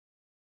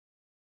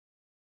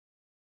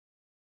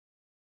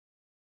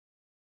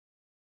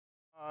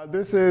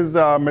This is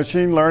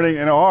machine learning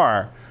in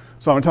R.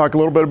 So I'm going to talk a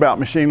little bit about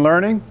machine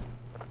learning,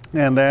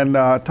 and then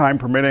time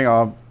permitting,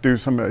 I'll do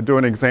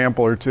an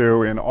example or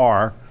two in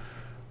R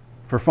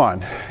for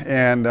fun.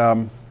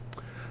 And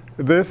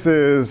this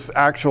is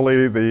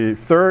actually the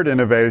third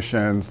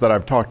innovations that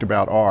I've talked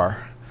about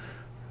R.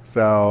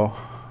 So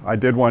I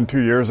did one 2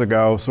 years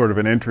ago, sort of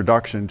an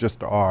introduction just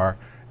to R,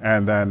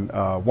 and then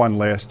one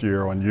last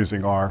year on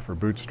using R for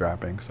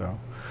bootstrapping. So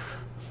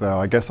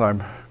I guess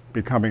I'm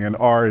becoming an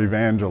R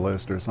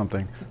evangelist or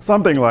something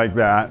like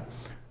that.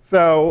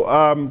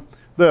 So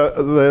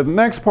the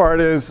next part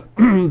is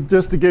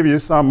just to give you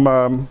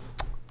some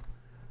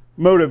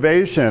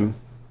motivation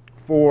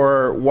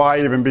for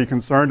why even be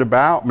concerned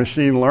about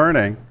machine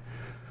learning.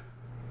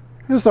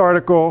 This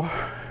article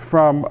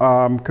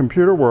from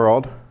Computer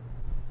World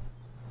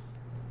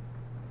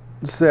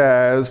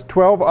says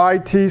 12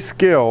 IT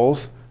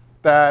skills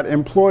that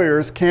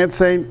employers can't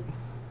say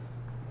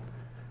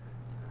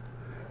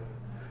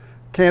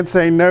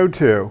no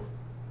to.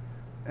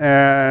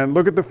 And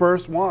look at the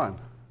first one,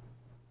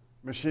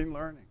 machine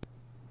learning.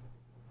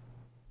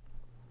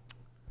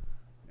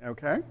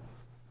 Okay?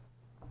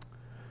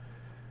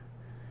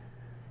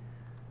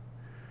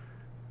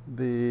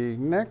 The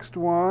next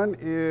one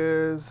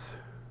is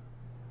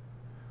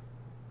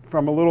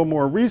from a little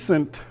more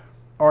recent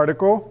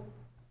article,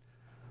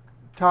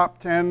 top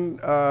 10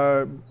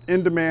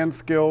 in-demand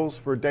skills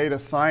for data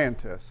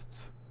scientists.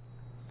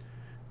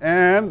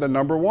 And the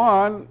number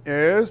one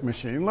is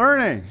machine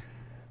learning.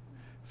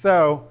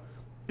 So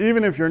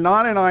even if you're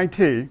not in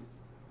IT,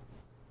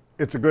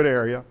 it's a good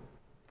area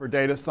for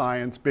data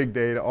science, big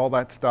data, all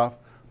that stuff.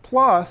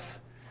 Plus,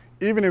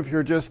 even if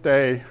you're just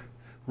a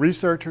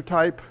researcher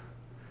type,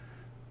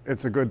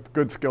 it's a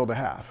good skill to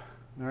have.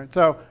 All right,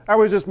 so that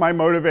was just my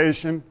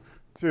motivation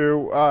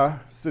to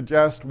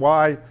suggest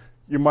why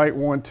you might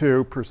want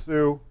to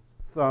pursue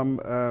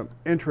some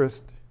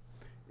interest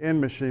in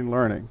machine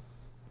learning.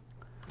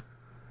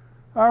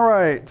 All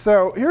right,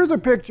 so here's a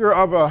picture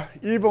of an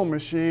evil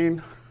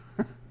machine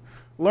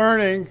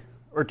learning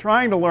or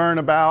trying to learn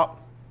about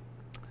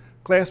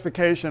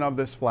classification of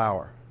this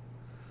flower.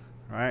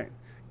 All right?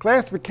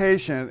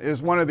 Classification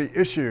is one of the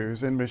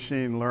issues in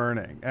machine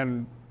learning,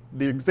 and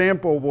the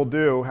example we'll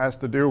do has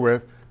to do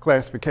with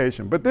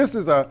classification. But this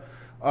is a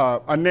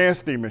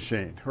nasty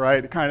machine,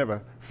 right? Kind of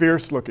a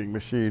fierce-looking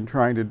machine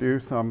trying to do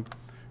some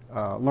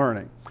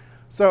learning.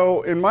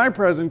 So in my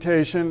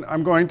presentation,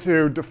 I'm going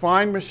to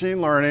define machine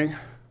learning,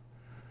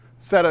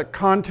 set a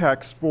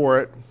context for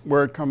it,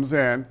 where it comes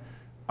in,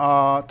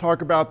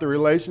 talk about the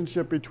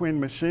relationship between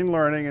machine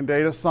learning and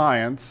data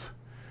science,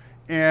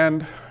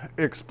 and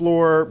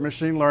explore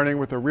machine learning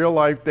with a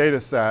real-life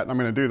data set. I'm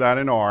going to do that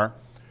in R,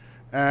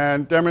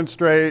 and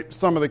demonstrate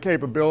some of the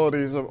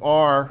capabilities of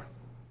R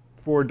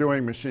for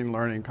doing machine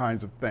learning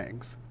kinds of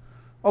things.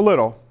 A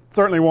little.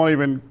 Certainly won't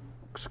even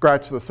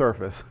scratch the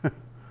surface.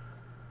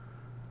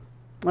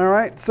 All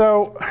right,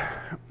 so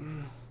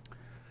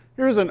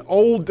here's an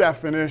old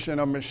definition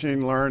of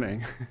machine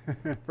learning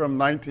from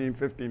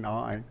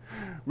 1959.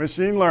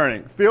 Machine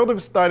learning, field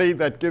of study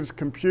that gives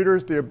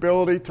computers the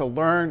ability to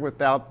learn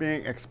without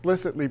being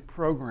explicitly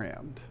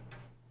programmed.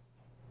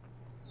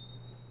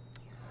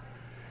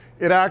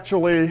 It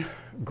actually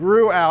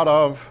grew out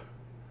of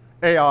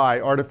AI,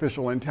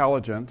 artificial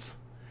intelligence,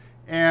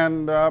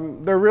 and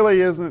there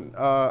really isn't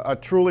a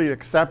truly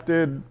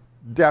accepted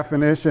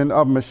definition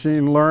of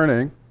machine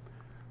learning.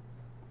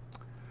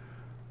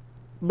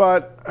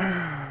 But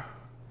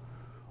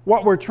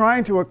what we're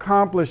trying to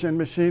accomplish in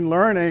machine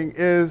learning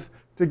is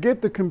to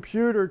get the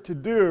computer to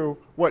do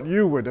what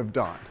you would have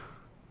done.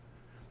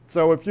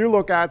 So if you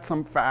look at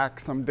some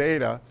facts, some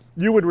data,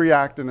 you would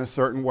react in a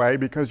certain way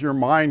because your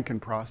mind can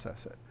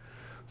process it.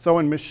 So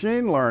in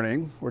machine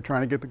learning, we're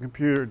trying to get the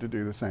computer to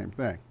do the same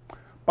thing.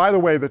 By the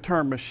way, the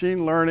term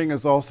machine learning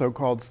is also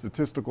called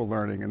statistical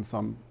learning in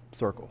some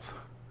circles.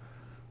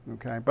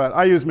 Okay? But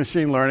I use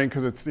machine learning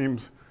because it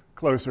seems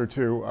closer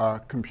to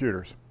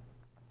computers.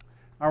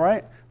 All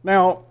right?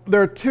 Now,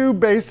 there are two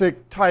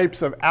basic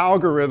types of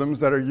algorithms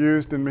that are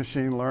used in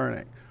machine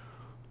learning.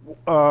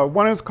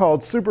 One is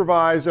called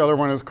supervised, the other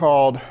one is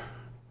called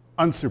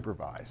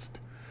unsupervised.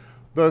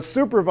 The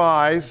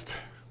supervised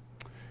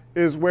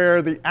is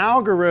where the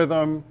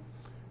algorithm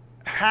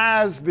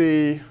has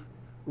the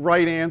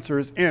right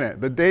answers in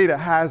it. The data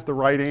has the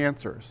right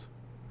answers.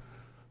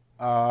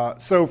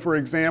 So for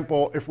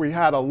example, if we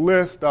had a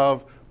list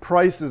of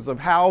prices of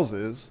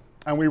houses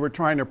and we were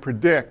trying to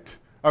predict,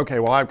 okay,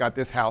 well, I've got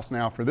this house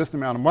now for this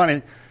amount of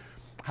money,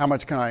 how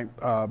much can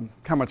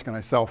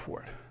I sell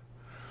for it?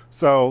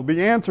 So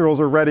the answer is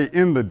already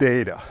in the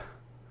data.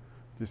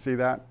 Do you see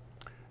that?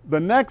 The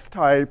next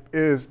type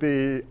is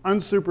the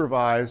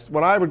unsupervised,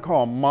 what I would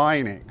call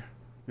mining,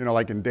 you know,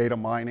 like in data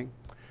mining.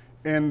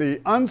 In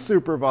the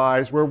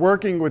unsupervised, we're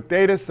working with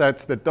data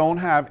sets that don't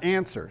have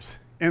answers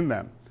in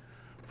them.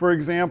 For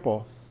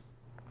example,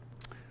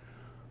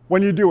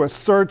 when you do a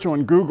search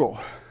on Google,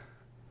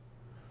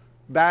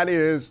 that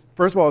is,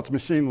 first of all, it's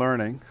machine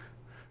learning.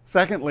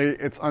 Secondly,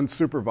 it's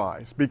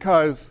unsupervised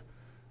because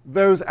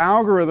those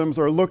algorithms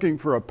are looking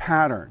for a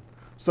pattern.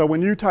 So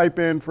when you type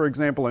in, for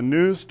example, a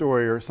news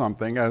story or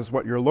something as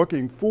what you're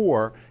looking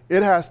for,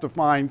 it has to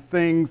find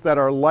things that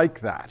are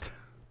like that.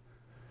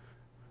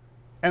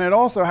 And it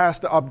also has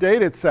to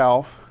update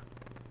itself,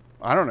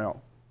 I don't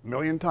know, a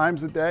million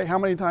times a day? How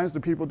many times do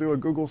people do a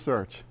Google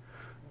search?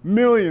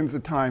 Millions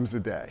of times a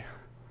day.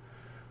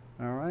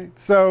 All right,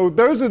 so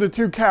those are the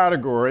two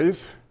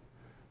categories.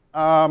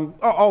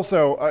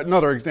 Also,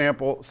 another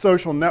example,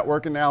 social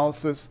network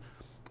analysis.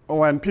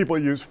 When people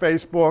use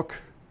Facebook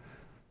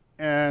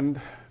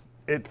and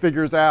it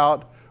figures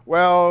out,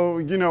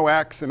 well, you know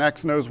X and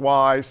X knows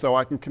Y, so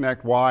I can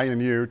connect Y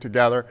and you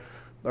together.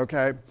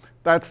 Okay,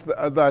 that's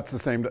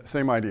the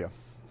same idea.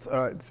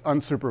 It's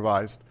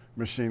unsupervised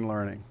machine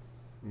learning.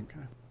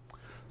 Okay,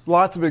 so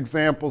lots of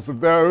examples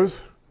of those,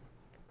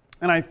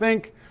 and I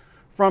think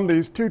from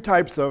these two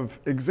types of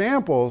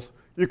examples,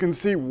 you can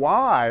see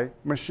why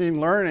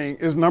machine learning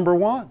is number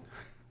one.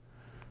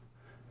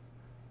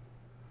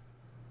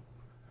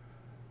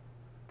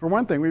 For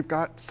one thing, we've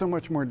got so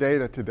much more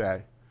data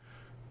today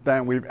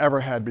than we've ever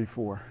had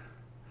before.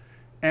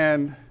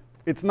 And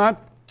it's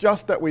not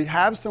just that we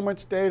have so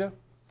much data,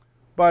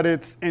 but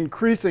it's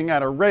increasing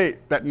at a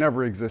rate that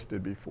never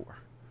existed before.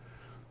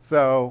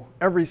 So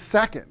every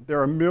second,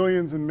 there are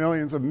millions and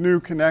millions of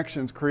new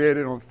connections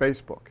created on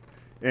Facebook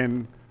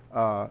in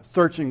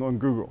searching on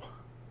Google.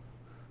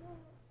 So,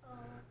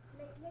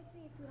 let's say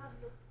if you have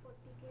looked for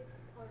tickets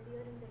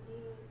earlier in the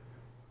day,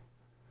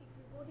 if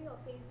you go to your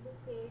Facebook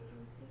page,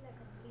 you see like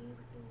a link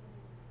to,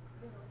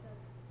 you know,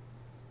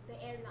 the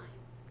airline.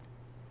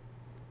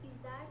 Is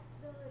that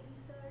the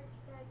research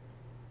that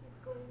is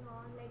going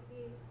on? Like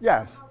they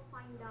Yes. somehow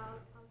find out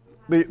how you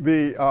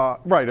have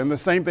Right, and the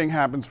same thing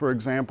happens, for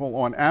example,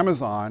 on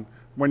Amazon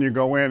when you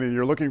go in and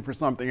you're looking for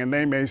something and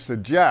they may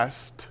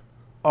suggest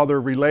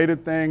other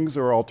related things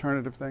or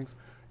alternative things.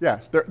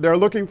 Yes, they're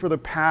looking for the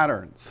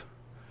patterns.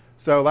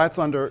 So that's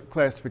under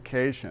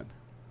classification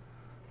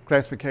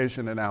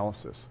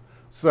analysis.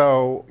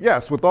 So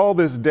yes, with all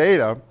this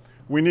data,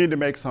 we need to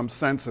make some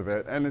sense of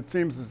it, and it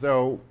seems as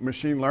though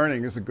machine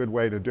learning is a good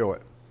way to do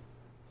it.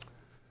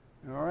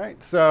 All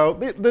right, so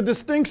the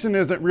distinction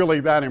isn't really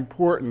that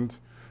important.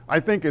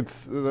 I think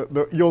it's,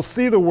 you'll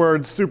see the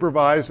words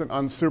supervised and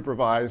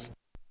unsupervised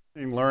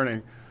machine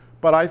learning,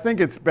 but I think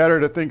it's better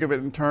to think of it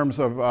in terms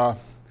of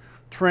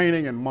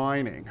training and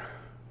mining.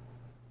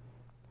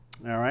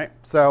 All right,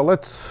 so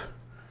let's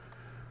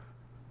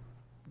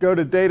go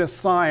to data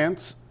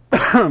science.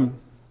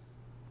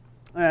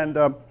 And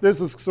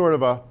this is sort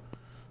of a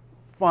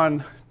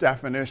fun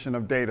definition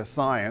of data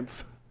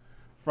science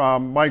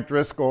from Mike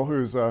Driscoll,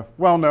 who's a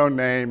well-known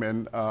name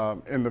in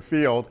the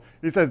field.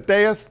 He says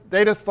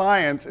data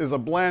science is a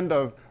blend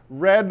of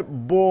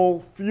Red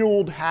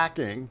Bull-fueled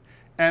hacking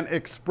and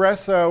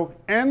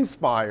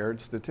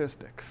espresso-inspired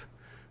statistics.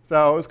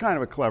 So it was kind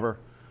of a clever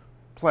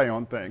play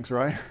on things,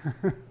 right?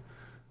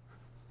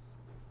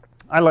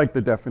 I like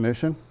the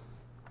definition.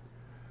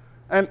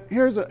 And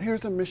here's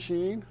a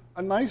machine,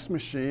 a nice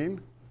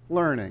machine,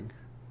 learning,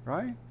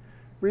 right?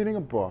 Reading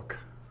a book.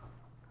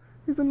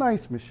 He's a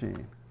nice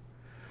machine.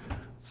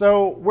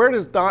 So where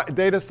does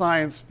data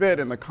science fit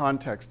in the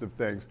context of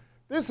things?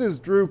 This is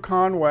Drew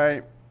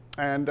Conway,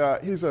 and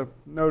he's a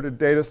noted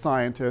data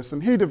scientist,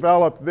 and he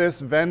developed this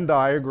Venn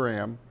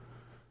diagram,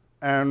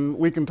 and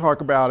we can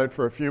talk about it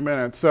for a few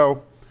minutes.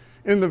 So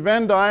in the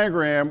Venn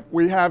diagram,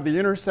 we have the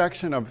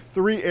intersection of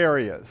three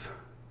areas.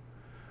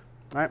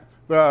 Right?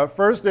 The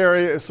first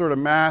area is sort of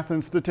math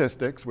and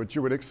statistics, which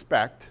you would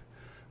expect.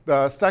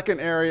 The second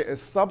area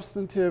is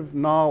substantive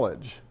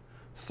knowledge.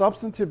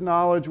 Substantive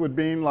knowledge would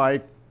mean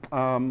like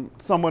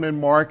someone in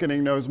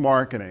marketing knows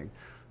marketing.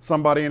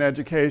 Somebody in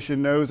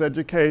education knows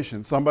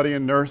education. Somebody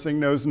in nursing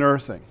knows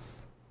nursing.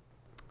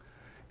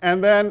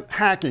 And then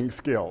hacking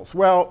skills.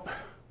 Well,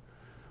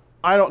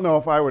 I don't know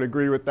if I would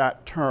agree with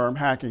that term,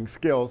 hacking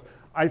skills.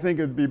 I think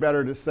it'd be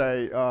better to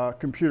say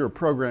computer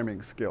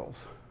programming skills,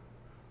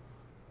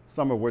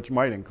 some of which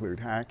might include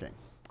hacking.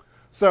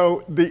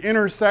 So the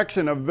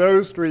intersection of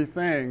those three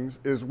things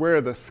is where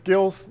the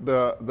skill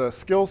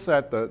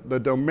set,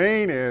 the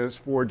domain is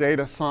for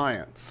data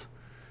science.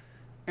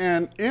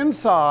 And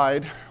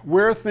inside,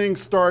 where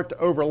things start to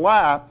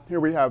overlap, here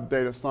we have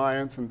data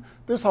science, and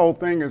this whole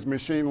thing is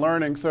machine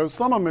learning. So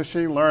some of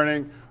machine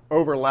learning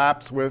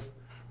overlaps with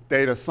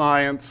data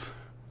science,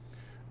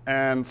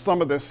 and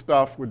some of this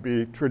stuff would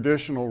be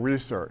traditional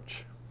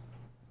research.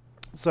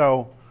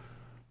 So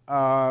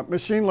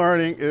machine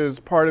learning is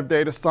part of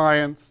data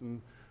science,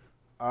 and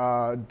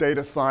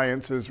data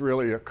science is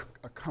really a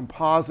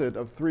composite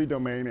of three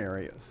domain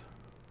areas.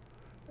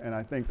 And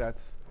I think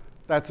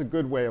that's a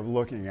good way of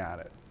looking at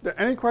it.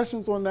 Any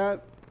questions on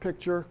that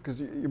picture? Because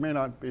you may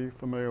not be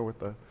familiar with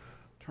the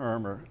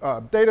term. Or,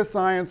 data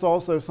science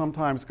also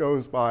sometimes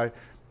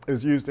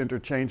is used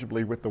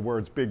interchangeably with the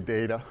words big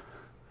data.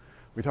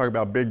 We talk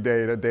about big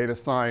data, data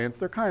science.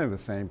 They're kind of the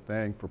same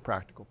thing for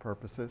practical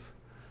purposes.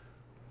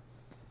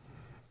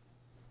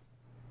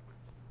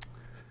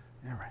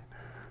 All right.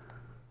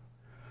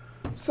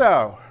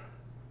 So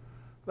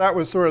that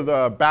was sort of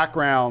the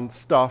background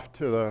stuff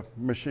to the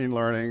machine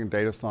learning and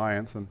data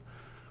science. And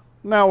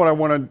now what I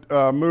want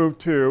to move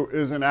to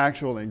is an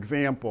actual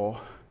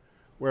example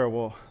where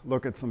we'll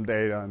look at some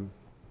data and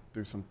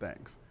do some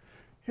things.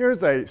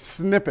 Here's a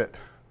snippet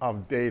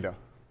of data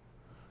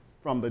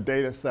from the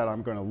data set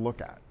I'm going to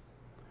look at.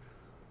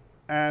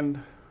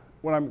 And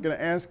what I'm going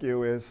to ask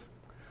you is,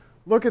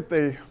 look at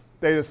the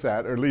data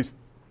set, or at least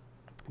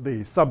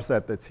the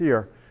subset that's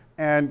here,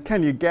 and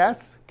can you guess,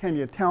 can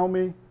you tell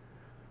me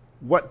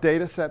what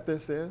data set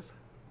this is?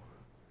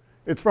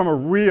 It's from a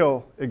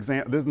real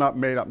example. This is not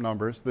made up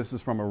numbers. This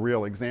is from a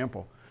real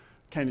example.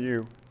 Can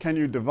you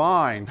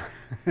divine,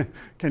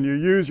 can you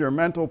use your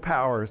mental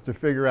powers to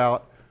figure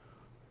out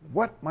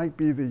what might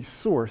be the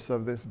source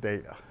of this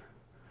data?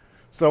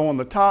 So on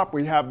the top,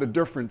 we have the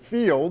different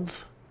fields.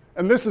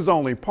 And this is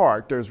only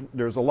part.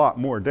 There's a lot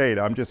more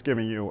data. I'm just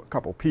giving you a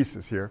couple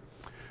pieces here.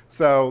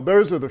 So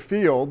those are the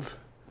fields.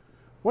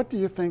 What do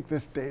you think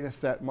this data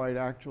set might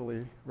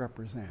actually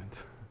represent?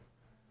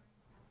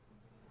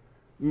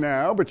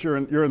 No, but you're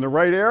in the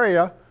right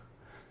area.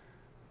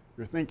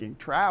 You're thinking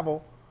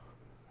travel.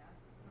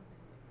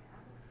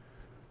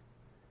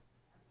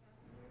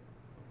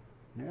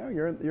 Yeah,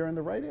 you're in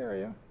the right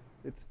area.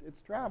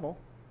 It's travel.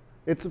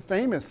 It's a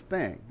famous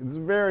thing. It's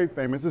very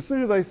famous. As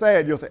soon as I say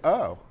it, you'll say,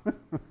 oh.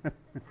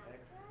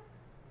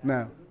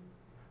 No.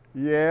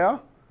 Yeah.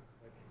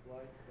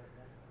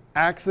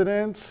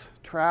 Accidents,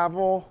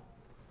 travel.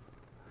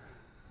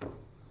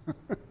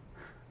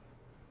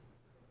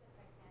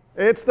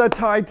 It's the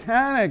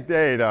Titanic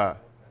data.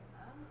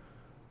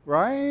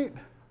 Right?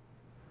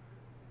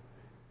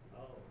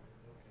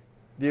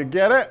 Do you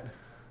get it?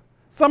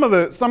 Some of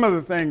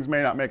the things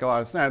may not make a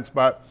lot of sense,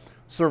 but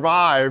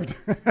survived.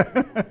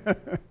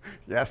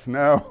 Yes,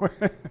 no.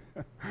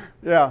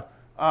 Yeah.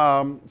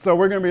 So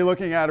we're going to be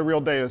looking at a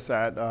real data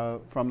set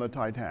from the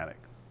Titanic.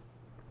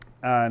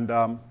 And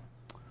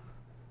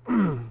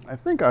I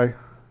think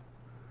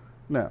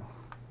no.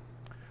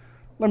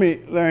 Let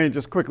me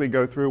just quickly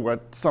go through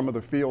what some of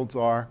the fields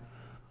are.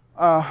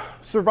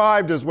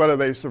 Survived is whether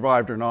they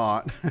survived or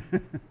not.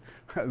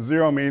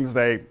 0 means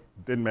they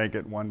didn't make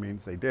it. 1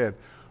 means they did.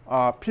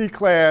 P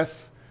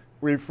class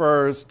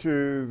refers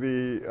to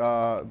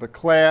the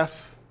class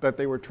that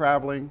they were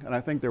traveling, and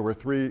I think there were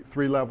three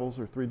levels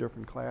or 3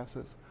 different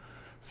classes.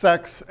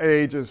 Sex,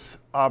 age is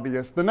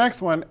obvious. The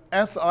next one,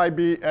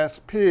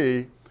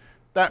 SIBSP,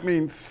 that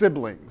means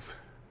siblings.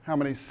 How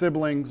many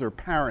siblings or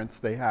parents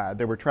they had.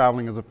 They were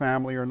traveling as a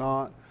family or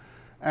not.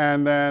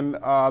 And then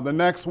the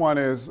next one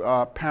is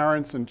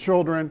parents and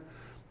children,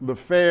 the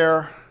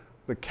fare,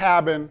 the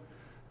cabin,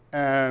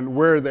 and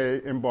where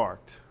they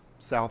embarked,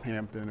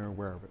 Southampton or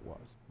wherever it was.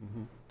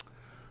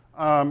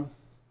 Mm-hmm.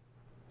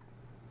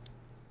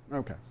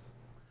 Okay.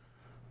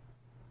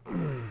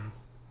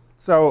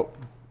 So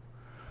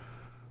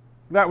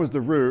that was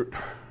the route,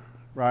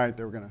 right?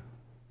 They were going to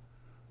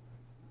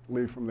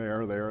leave from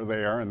there,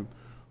 and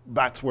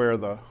that's where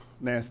the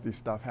nasty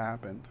stuff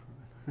happened.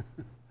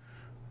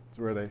 It's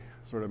where they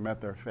sort of met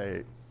their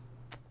fate.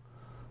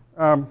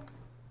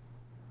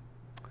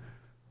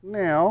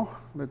 Now,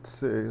 let's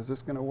see, is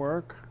this going to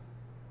work?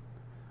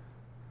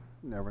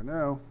 Never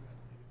know.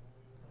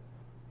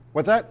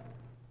 What's that?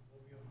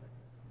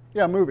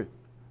 Yeah, movie.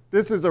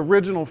 This is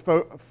original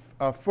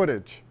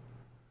footage.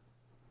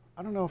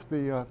 I don't know if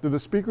do the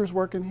speakers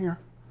work in here?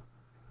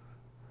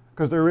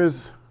 Because there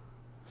is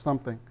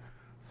something,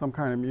 some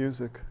kind of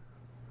music.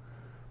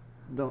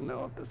 Don't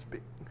know if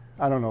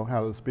I don't know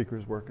how the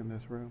speakers work in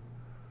this room.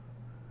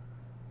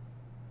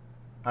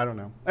 I don't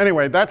know.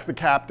 Anyway, that's the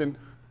captain.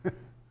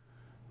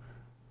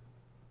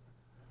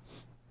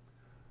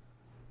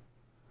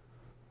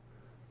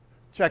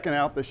 Checking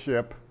out the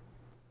ship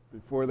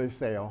before they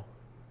sail.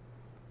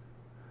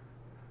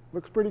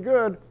 Looks pretty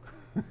good.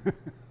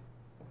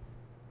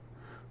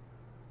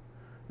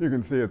 You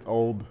can see it's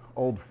old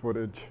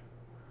footage.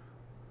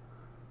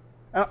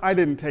 I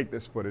didn't take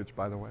this footage,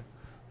 by the way.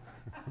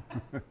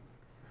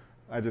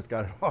 I just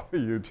got it off of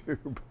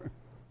YouTube.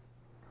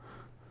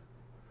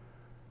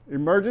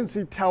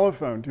 Emergency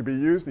telephone to be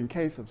used in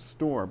case of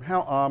storm.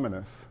 How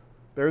ominous.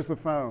 There's the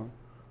phone.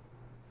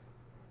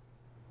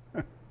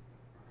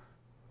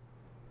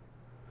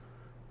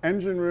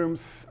 Engine room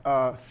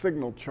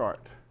signal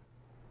chart.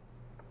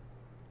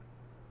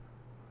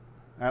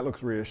 That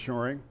looks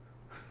reassuring.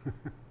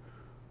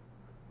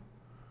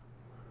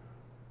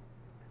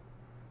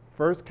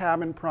 First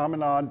cabin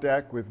promenade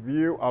deck with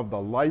view of the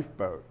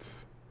lifeboats.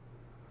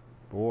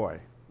 Boy,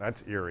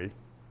 that's eerie.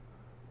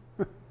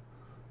 Was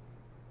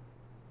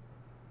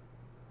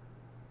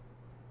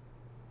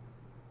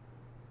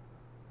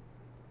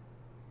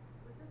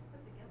this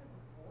put together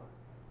before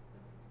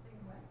the thing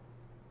went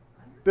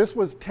under? This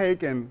was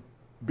taken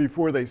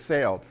before they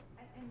sailed.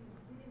 And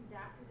we didn't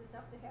doctor this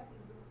up to have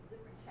these little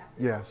different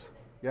chapters? Yes,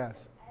 yes.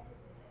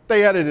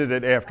 They edited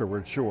it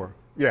afterwards, sure.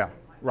 Yeah,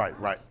 right.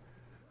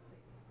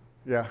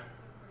 Yeah.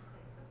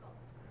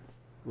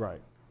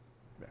 Right.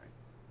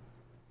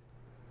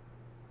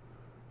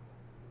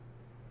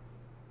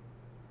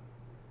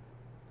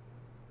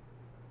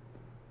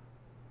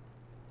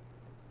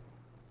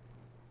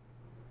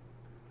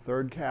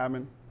 Third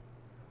cabin,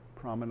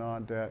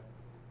 promenade deck.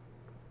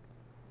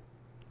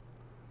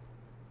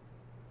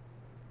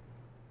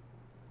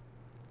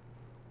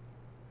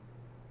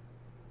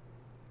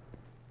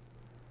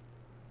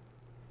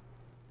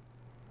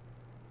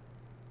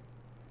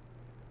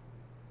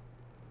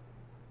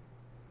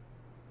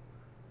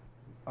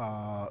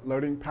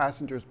 Loading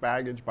passengers'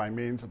 baggage by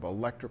means of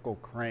electrical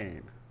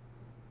crane.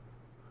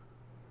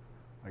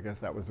 I guess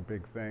that was a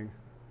big thing.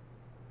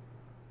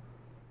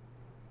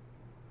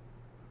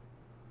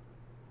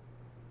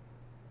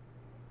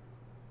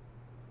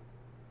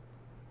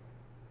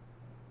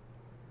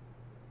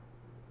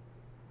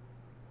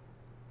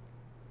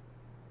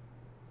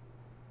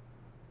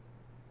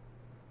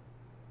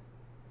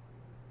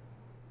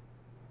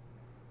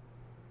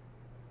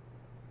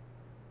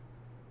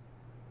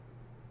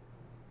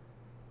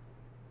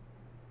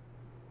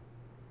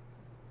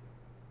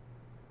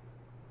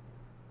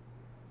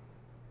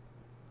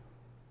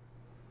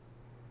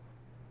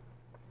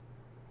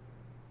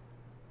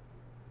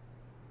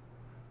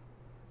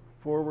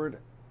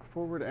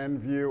 Forward end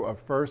view of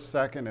first,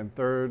 second, and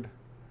third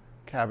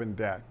cabin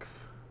decks.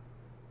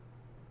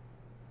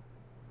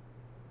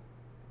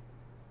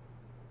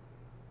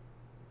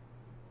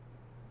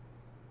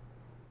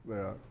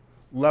 The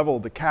level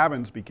of the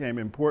cabins became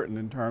important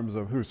in terms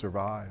of who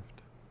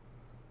survived.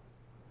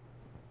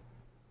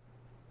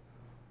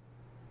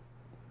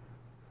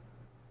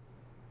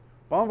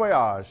 Bon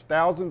voyage,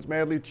 thousands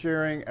madly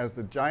cheering as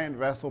the giant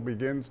vessel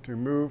begins to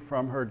move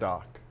from her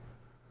dock.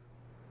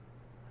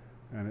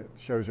 And it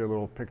shows you a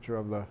little picture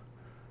of the,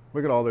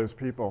 look at all those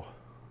people.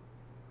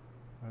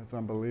 That's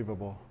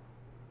unbelievable.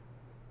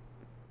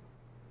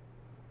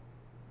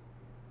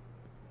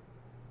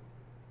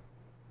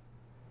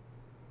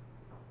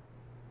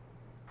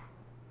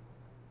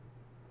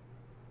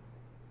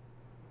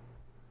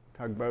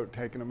 Tugboat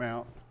taking them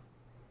out.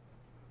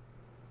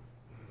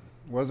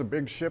 Was a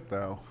big ship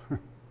though,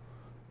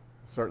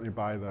 certainly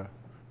by the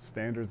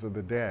standards of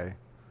the day.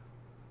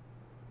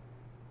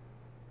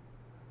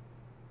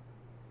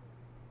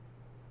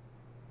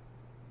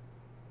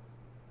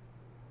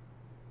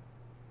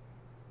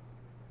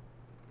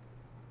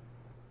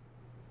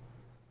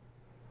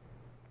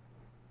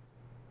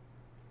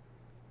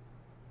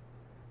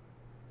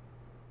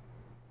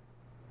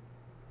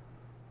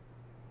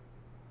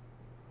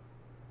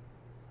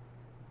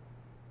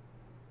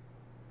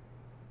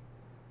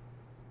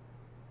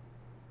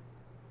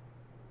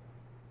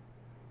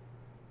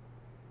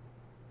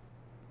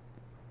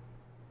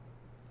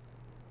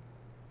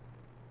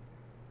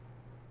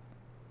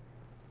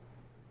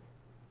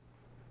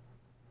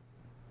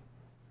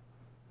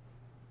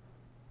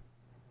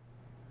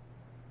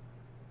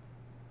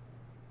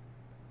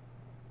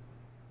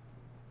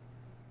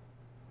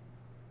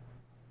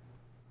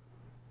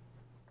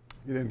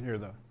 You didn't hear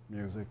the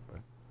music,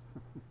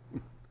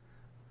 but.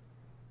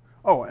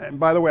 Oh, and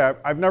by the way,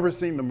 I've never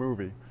seen the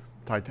movie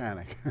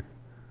Titanic.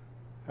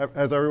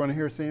 Has everyone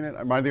here seen it?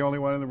 Am I the only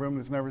one in the room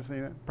that's never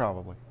seen it?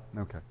 Probably.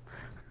 Okay.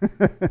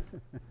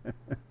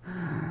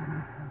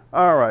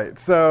 All right,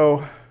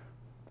 so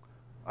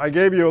I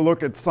gave you a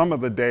look at some of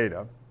the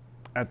data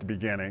at the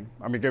beginning.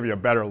 I'm going to give you a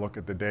better look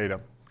at the data.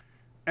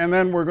 And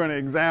then we're going to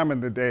examine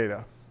the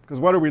data. Because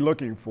what are we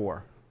looking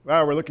for?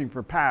 Well, we're looking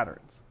for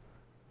patterns.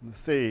 Let's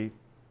see.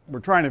 We're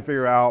trying to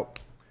figure out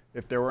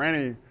if there were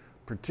any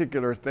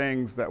particular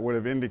things that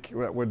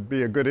would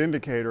be a good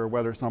indicator of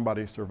whether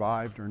somebody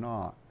survived or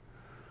not.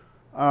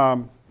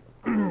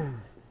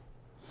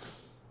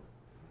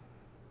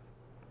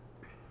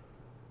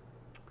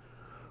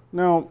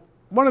 Now,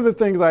 one of the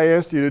things I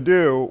asked you to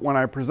do when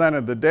I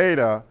presented the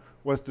data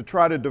was to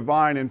try to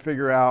divine and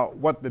figure out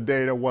what the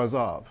data was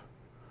of.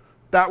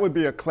 That would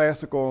be a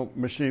classical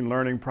machine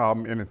learning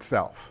problem in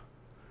itself.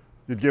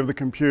 You'd give the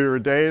computer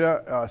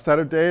a set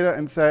of data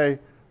and say,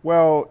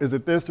 well, is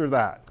it this or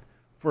that?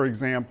 For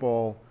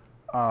example,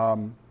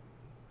 spam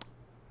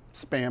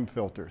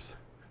filters.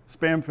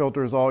 Spam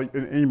filters all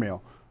in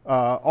email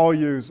all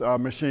use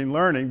machine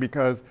learning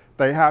because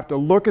they have to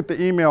look at the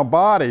email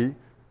body,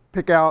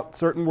 pick out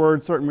certain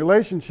words, certain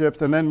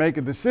relationships, and then make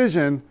a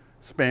decision,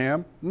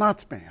 spam,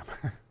 not spam,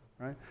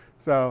 right?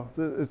 So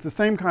it's the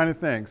same kind of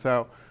thing.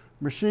 So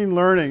machine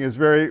learning is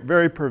very,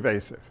 very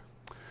pervasive.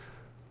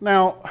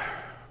 Now,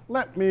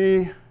 let's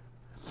see.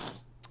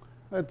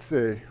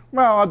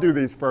 Well, I'll do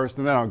these first,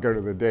 and then I'll go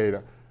to the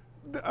data.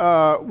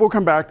 We'll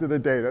come back to the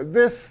data.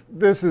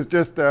 This is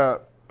just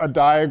a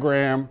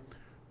diagram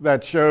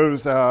that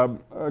shows a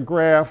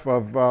graph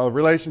of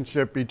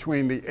relationship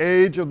between the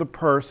age of the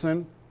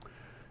person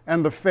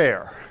and the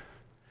fare.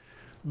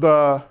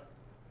 The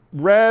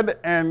red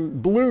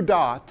and blue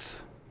dots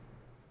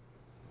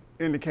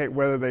indicate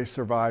whether they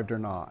survived or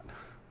not.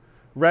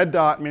 Red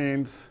dot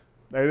means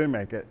they didn't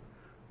make it.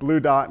 Blue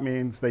dot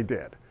means they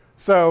did.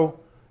 So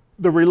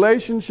the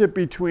relationship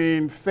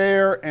between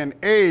fare and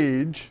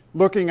age,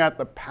 looking at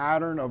the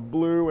pattern of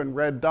blue and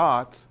red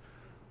dots,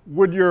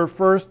 would your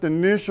first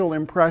initial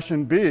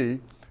impression be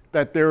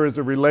that there is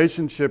a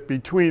relationship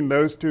between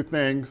those two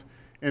things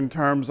in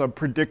terms of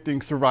predicting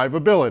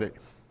survivability?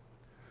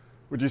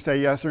 Would you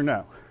say yes or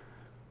no?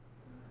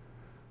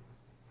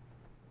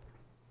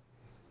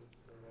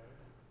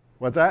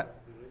 What's that?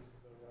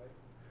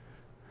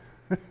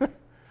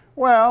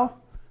 Well,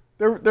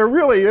 there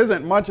really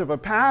isn't much of a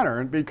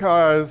pattern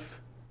because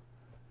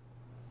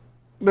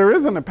there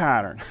isn't a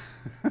pattern.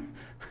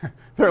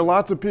 There are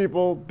lots of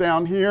people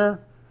down here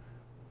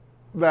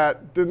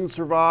that didn't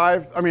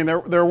survive. I mean,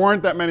 there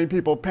weren't that many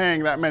people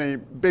paying that many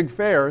big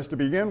fares to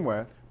begin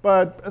with,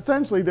 but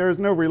essentially there's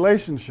no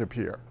relationship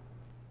here.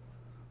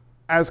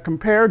 As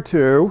compared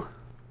to,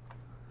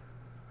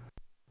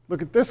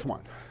 look at this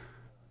one.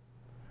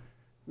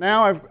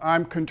 Now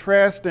I'm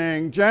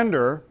contrasting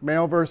gender,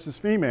 male versus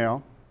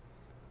female,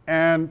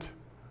 and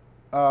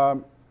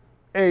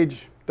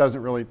age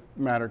doesn't really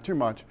matter too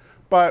much.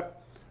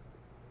 But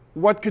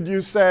what could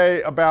you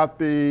say about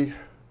the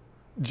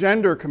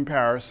gender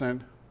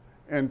comparison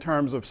in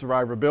terms of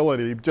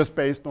survivability just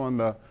based on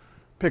the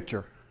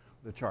picture,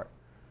 the chart?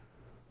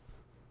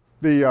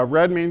 The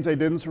red means they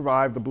didn't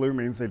survive, the blue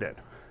means they did.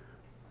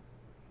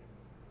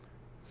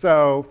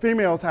 So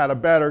females had a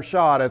better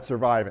shot at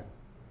surviving,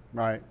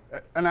 right?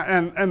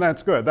 And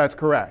that's good, that's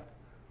correct.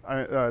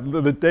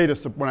 The data,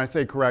 when I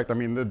say correct, I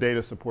mean the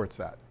data supports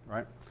that,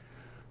 right?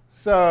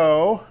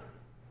 So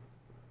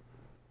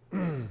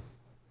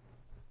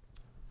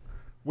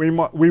we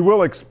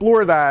will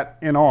explore that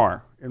in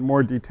R in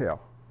more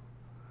detail.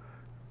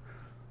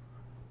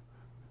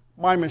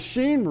 My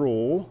machine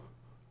rule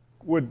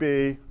would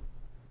be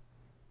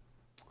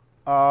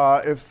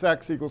if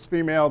sex equals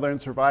female, then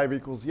survive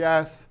equals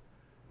yes.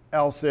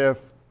 Else if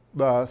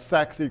the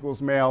sex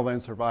equals male, then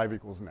survive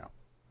equals no.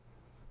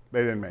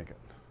 They didn't make it,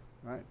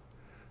 right?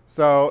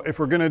 So if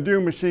we're going to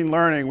do machine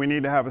learning, we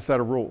need to have a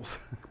set of rules.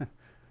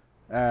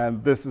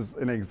 And this is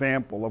an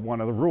example of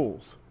one of the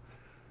rules.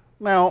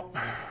 Now,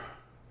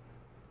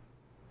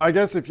 I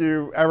guess if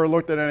you ever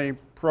looked at any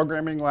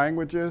programming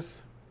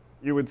languages,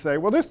 you would say,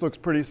 well, this looks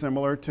pretty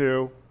similar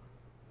to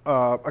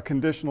a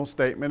conditional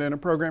statement in a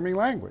programming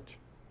language,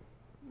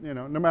 you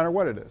know, no matter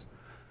what it is.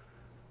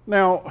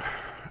 Now,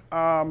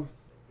 yeah.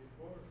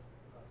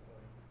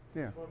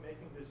 Before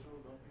making this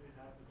rule, don't you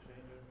have to train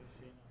your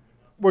machine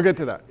on enough We'll get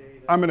to that. data?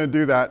 I'm going to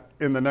do that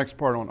in the next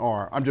part on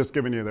R. I'm just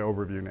giving you the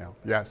overview now.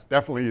 Yes,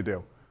 definitely you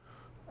do.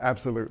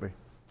 Absolutely.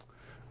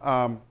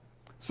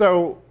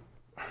 So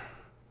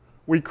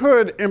we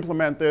could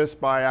implement this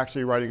by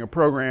actually writing a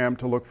program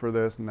to look for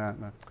this and that.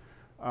 And that.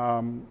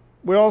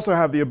 We also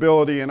have the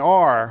ability in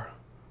R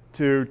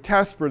to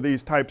test for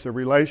these types of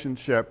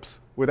relationships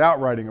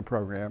without writing a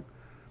program.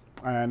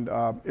 And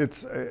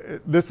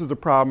this is a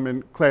problem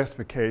in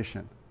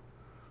classification.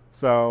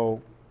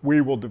 So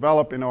we will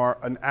develop in R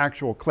an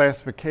actual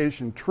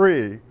classification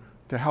tree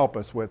to help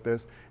us with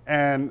this.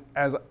 And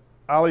as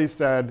Ali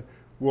said,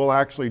 we'll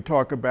actually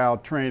talk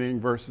about training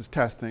versus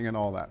testing and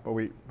all that, but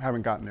we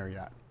haven't gotten there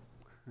yet.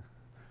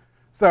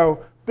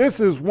 So this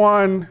is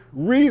one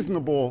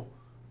reasonable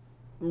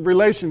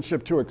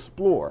relationship to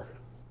explore,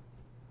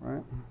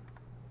 right?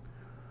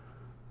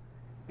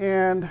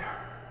 And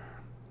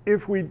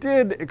if we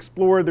did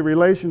explore the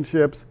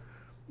relationships,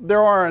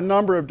 there are a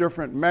number of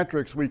different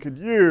metrics we could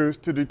use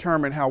to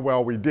determine how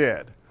well we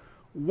did.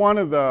 One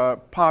of the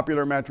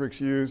popular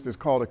metrics used is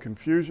called a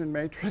confusion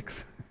matrix.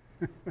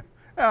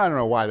 I don't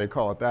know why they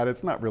call it that.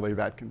 It's not really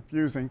that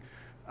confusing.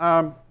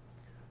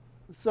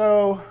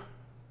 So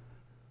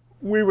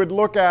we would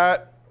look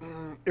at,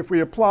 if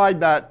we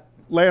applied that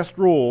last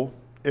rule,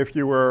 if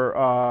you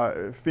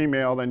were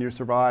female, then you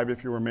survive.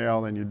 If you were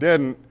male, then you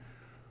didn't.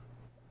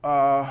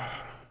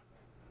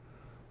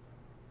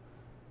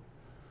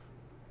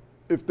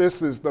 If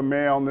this is the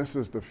male and this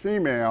is the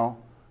female,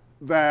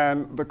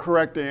 then the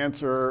correct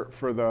answer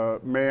for the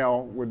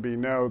male would be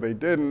no, they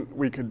didn't.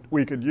 We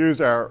could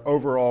use our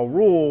overall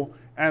rule,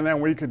 and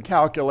then we could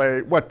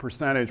calculate what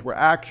percentage were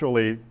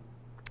actually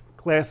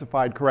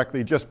classified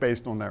correctly just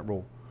based on that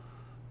rule.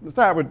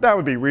 That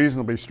would be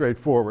reasonably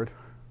straightforward.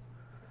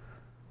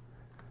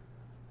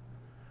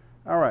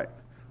 All right,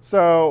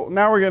 so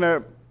now we're going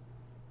to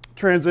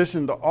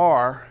transition to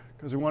R,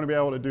 because we want to be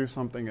able to do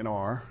something in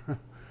R.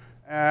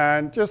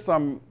 And just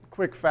some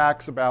quick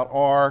facts about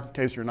R, in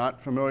case you're not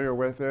familiar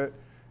with it.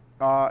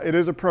 It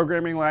is a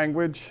programming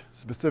language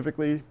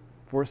specifically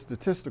for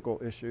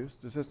statistical issues,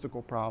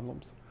 statistical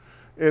problems.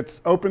 It's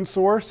open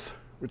source,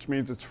 which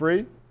means it's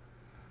free.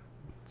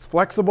 It's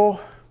flexible.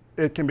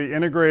 It can be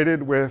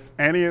integrated with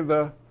any of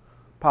the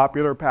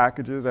popular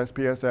packages,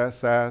 SPSS,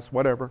 SAS,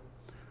 whatever.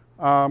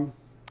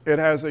 It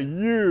has a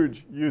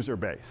huge user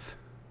base.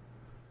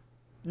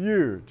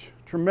 Huge,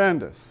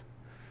 tremendous.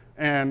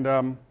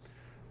 And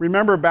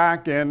remember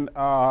back in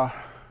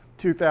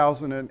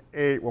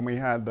 2008 when we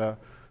had the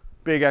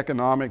big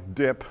economic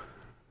dip,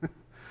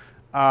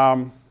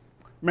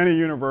 many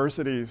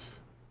universities,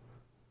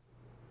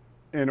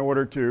 in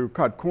order to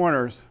cut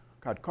corners,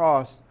 cut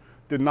costs,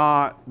 did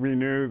not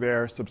renew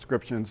their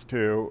subscriptions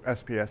to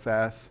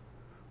SPSS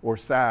or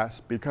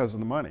SAS because of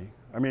the money.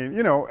 I mean,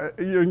 you know,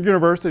 a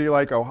university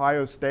like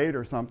Ohio State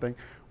or something,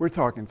 we're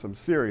talking some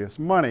serious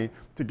money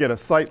to get a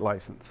site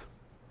license.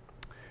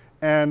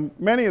 And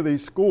many of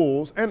these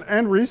schools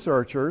and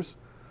researchers,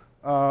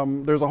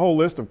 there's a whole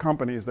list of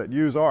companies that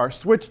use R,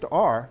 switch to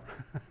R,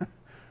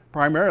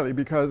 primarily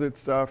because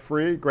it's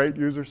free, great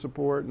user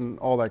support, and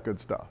all that good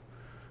stuff.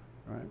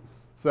 Right?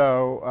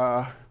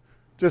 So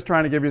just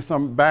trying to give you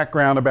some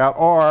background about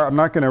R. I'm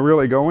not going to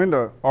really go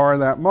into R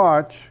that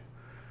much.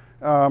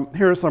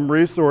 Here are some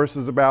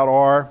resources about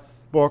R,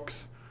 books,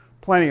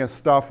 plenty of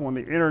stuff on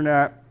the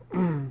internet.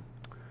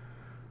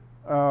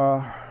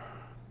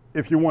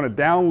 If you want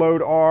to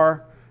download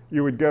R,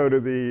 you would go to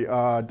the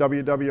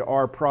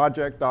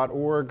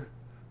www.rproject.org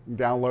and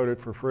download it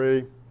for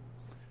free.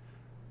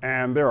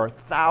 And there are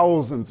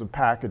thousands of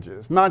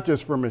packages, not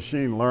just for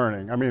machine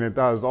learning. I mean, it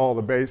does all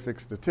the basic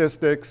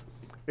statistics.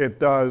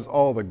 It does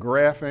all the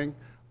graphing.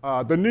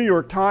 The New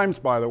York Times,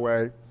 by the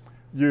way,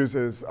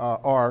 uses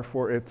R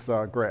for its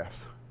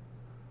graphs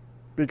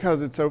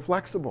because it's so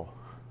flexible.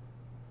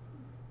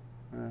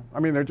 I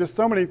mean, there are just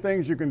so many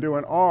things you can do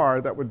in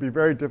R that would be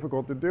very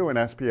difficult to do in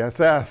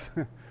SPSS.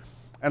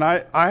 And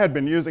I had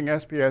been using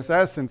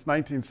SPSS since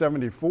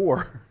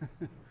 1974.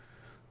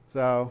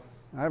 So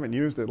I haven't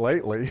used it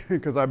lately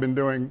because I've been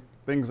doing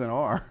things in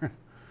R.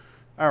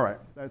 All right,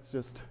 that's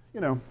just,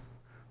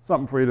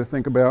 something for you to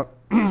think about.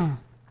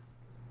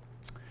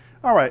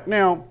 All right,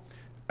 now,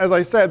 as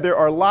I said, there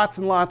are lots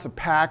and lots of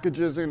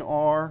packages in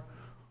R.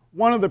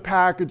 One of the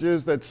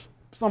packages that's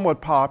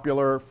somewhat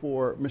popular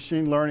for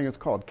machine learning is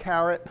called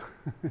Carrot.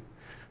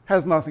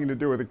 Has nothing to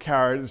do with a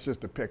carrot, it's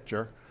just a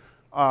picture.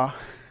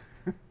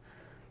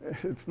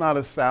 It's not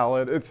a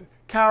salad.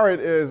 Carrot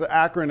is an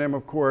acronym,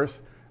 of course,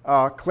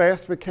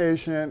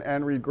 Classification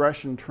and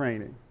Regression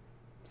Training.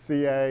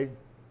 CA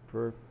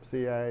for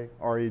CA,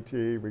 RET,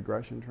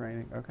 regression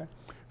training, okay?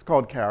 It's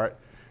called Carrot.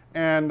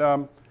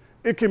 And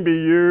it can be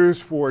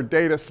used for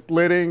data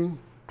splitting,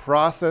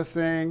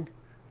 processing,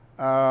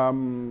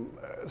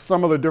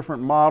 some of the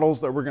different models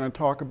that we're going to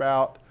talk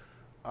about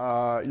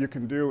you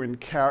can do in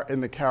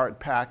the Carrot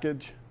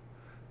package.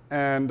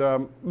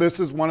 And this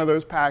is one of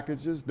those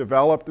packages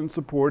developed and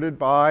supported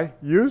by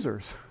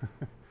users.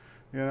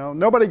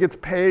 Nobody gets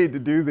paid to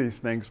do these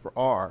things for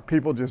R.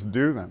 People just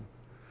do them.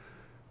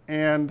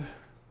 And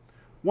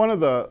one of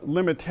the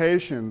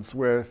limitations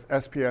with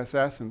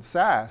SPSS and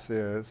SAS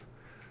is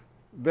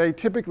they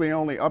typically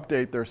only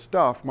update their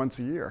stuff once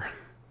a year.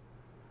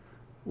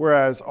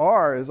 Whereas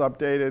R is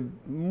updated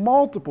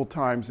multiple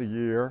times a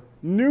year.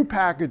 New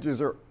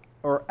packages are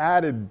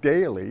added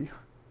daily.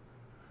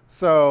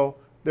 So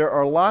there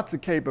are lots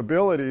of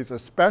capabilities,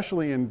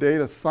 especially in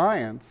data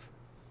science,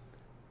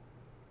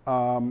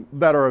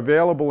 that are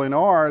available in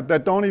R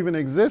that don't even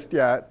exist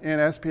yet in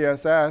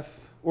SPSS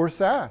or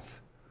SAS.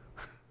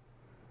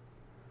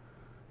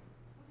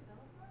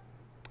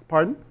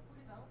 Pardon?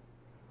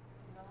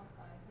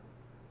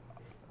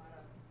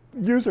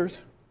 Users,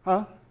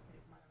 huh?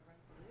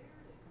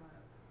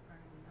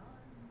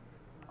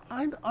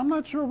 I'm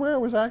not sure where it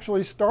was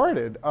actually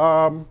started.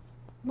 Let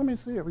me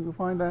see if we can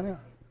find that out.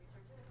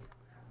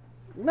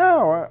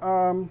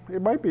 No,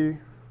 it might be.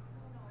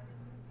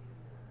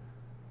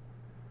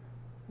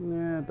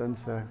 Yeah, it doesn't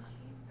say.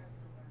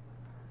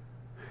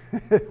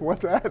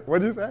 What's that?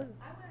 What did you say?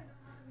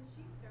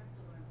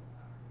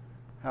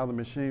 How the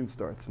machine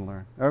starts to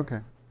learn. Okay.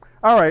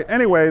 All right.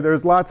 Anyway,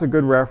 there's lots of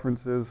good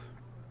references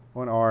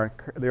on R.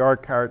 The R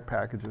Carrot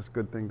package is a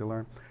good thing to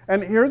learn.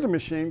 And here's a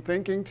machine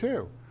thinking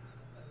too.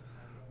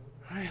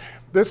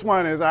 This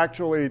one is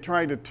actually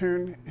trying to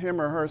tune him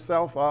or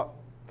herself up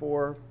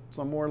for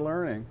some more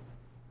learning.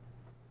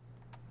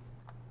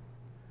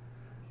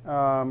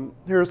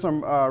 Here are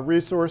some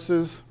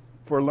resources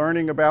for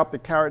learning about the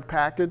Carrot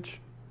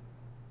package.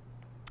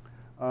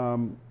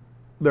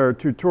 There are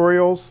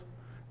tutorials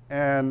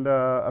and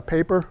a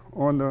paper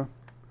on the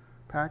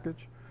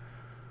package.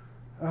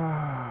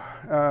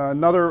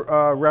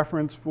 Another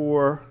reference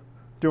for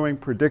doing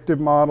predictive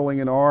modeling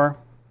in R,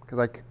 because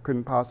I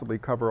couldn't possibly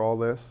cover all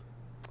this.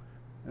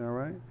 All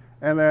right.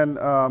 And then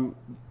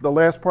the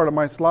last part of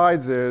my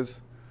slides is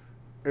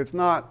it's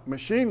not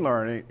machine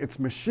learning, it's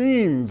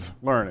machines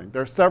learning.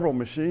 There are several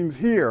machines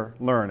here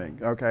learning,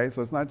 okay?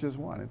 So it's not just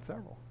one, it's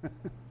several.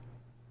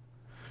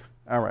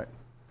 All right.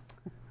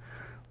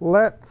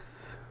 I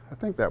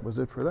think that was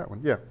it for that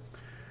one, yeah.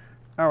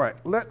 All right,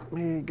 let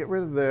me get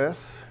rid of this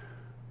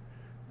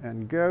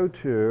and go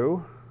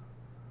to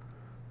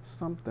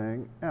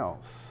something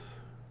else.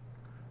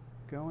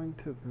 Going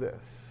to this.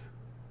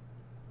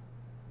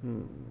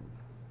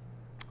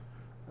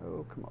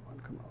 Oh, come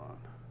on, come on.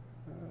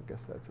 I guess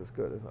that's as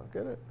good as I'll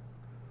get it.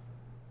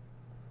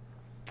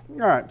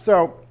 All right,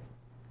 so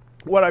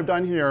what I've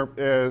done here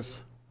is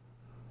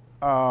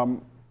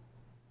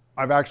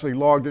I've actually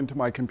logged into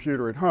my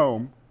computer at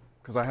home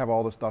because I have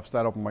all the stuff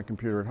set up on my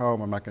computer at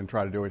home. I'm not going to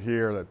try to do it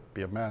here. That'd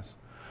be a mess.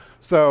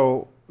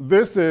 So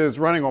this is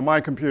running on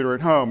my computer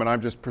at home, and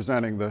I'm just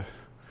presenting the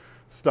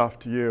stuff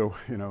to you,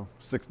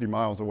 60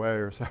 miles away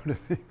or so to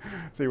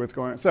see what's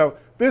going on. So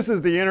this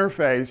is the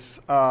interface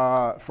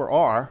for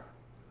R.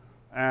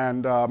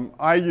 And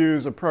I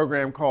use a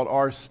program called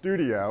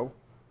RStudio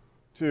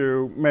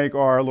to make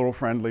R a little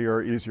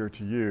friendlier, easier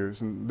to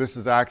use. And this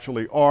is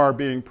actually R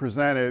being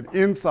presented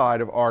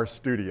inside of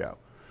RStudio.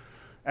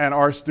 And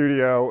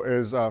RStudio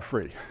is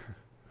free.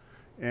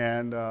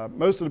 And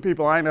most of the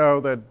people I know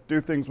that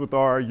do things with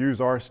R use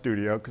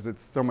RStudio because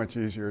it's so much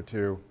easier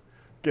to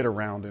get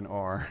around in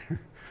R.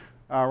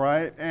 All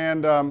right,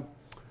 and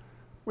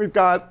we've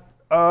got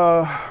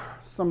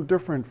some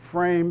different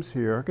frames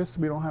here. I guess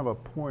we don't have a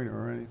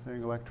pointer or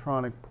anything,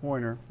 electronic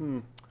pointer.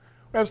 We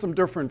have some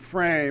different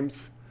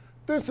frames.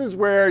 This is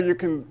where you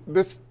can,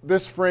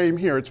 this frame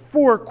here, it's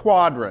 4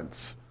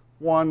 quadrants.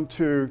 1,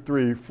 2,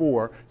 3,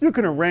 4. You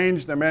can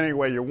arrange them any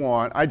way you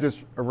want. I just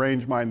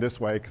arrange mine this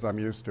way because I'm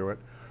used to it.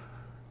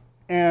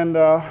 And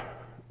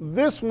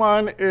this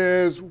one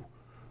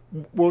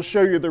will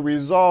show you the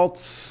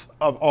results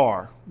of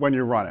R when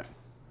you run it.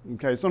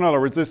 Okay, so in other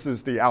words, this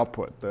is the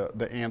output,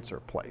 the answer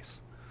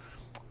place.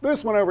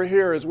 This one over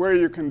here is where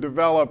you can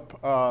develop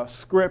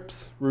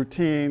scripts,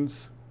 routines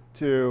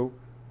to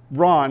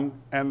run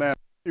and then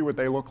see what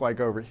they look like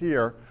over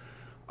here.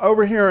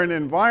 Over here in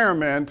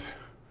environment,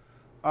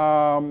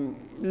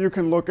 you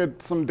can look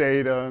at some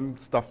data and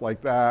stuff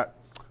like that.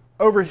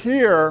 Over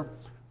here,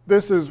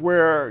 this is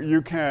where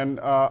you can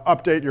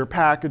update your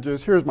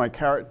packages. Here's my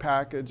carrot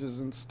package is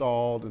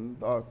installed, and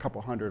a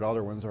couple hundred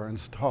other ones are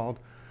installed.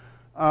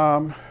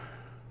 And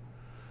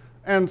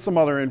some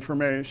other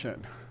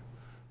information.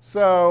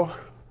 So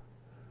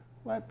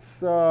let's,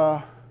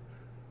 so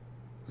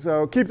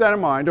keep that in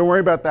mind. Don't worry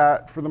about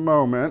that for the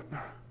moment.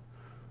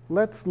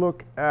 Let's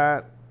look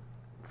at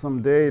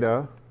some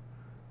data.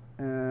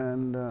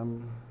 And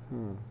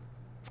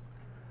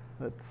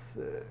let's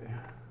see.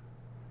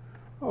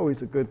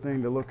 Always a good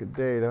thing to look at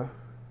data.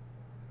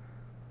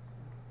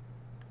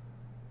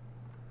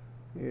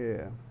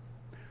 Yeah.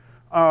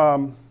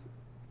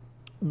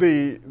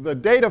 The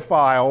data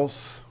files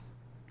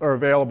are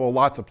available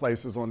lots of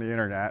places on the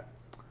internet.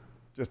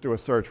 Just do a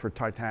search for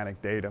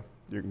Titanic data.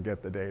 You can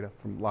get the data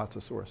from lots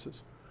of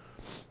sources.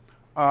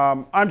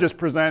 I'm just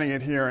presenting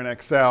it here in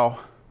Excel.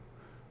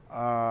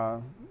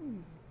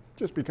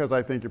 Just because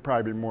I think you'd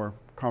probably be more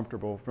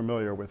comfortable,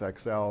 familiar with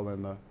Excel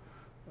than the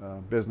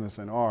business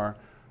in R.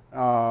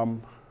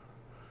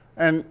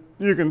 And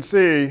you can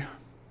see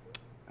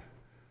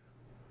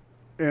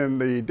in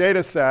the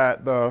data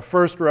set, the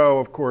first row,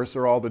 of course,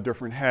 are all the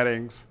different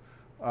headings.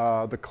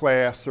 The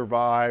class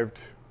survived.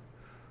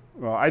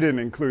 Well, I didn't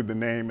include the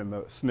name in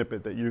the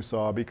snippet that you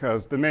saw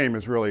because the name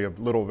is really of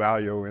little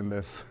value in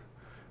this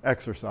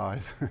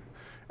exercise.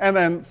 And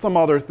then some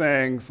other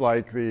things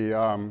like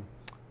the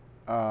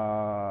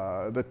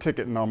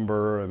ticket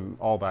number and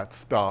all that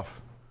stuff.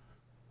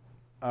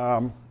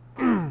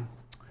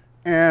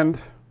 And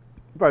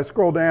if I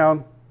scroll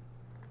down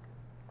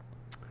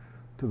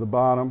to the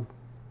bottom,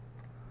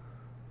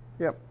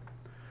 yep.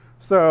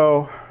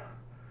 So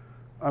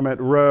I'm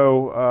at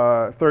row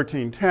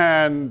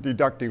 1310,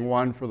 deducting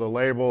 1 for the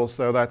labels,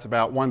 so that's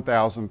about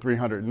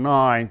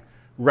 1,309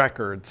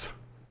 records,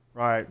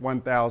 right?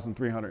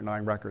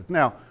 1,309 records.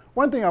 Now,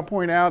 one thing I'll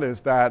point out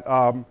is that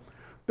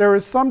there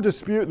is some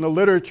dispute in the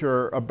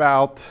literature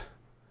about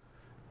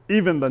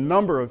even the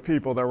number of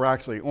people that were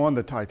actually on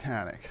the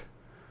Titanic,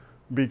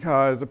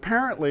 because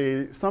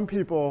apparently some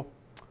people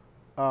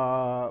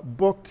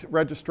booked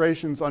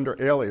registrations under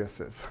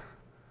aliases.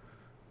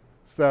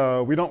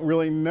 So we don't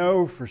really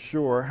know for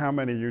sure how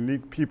many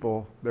unique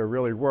people there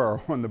really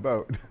were on the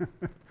boat.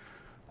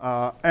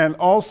 And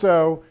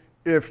also,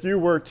 if you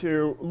were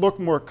to look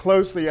more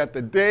closely at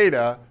the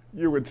data,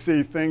 you would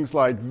see things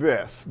like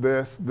this,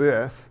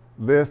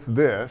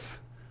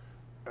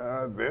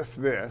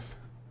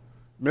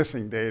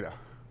 missing data.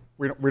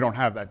 We don't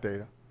have that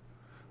data.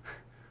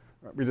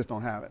 We just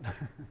don't have it.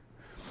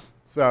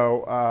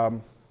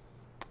 So,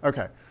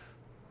 okay.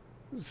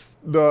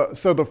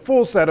 So the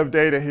full set of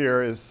data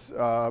here is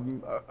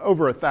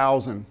over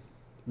 1,000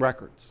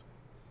 records.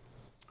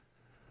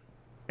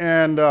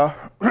 And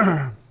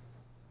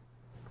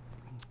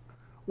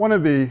one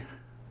of the,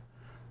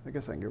 I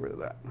guess I can get rid of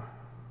that.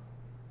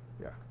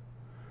 Yeah.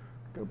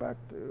 Go back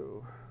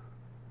to,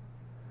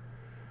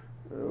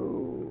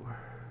 oh.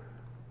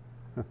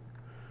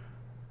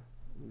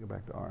 Go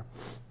back to R.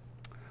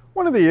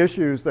 One of the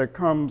issues that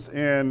comes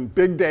in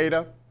big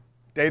data,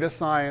 data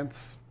science,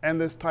 and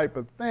this type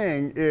of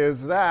thing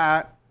is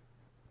that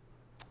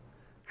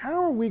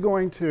how are we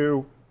going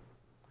to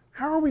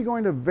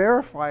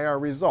verify our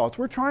results?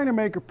 We're trying to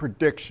make a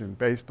prediction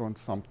based on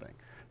something.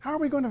 How are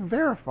we going to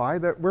verify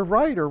that we're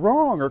right or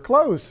wrong or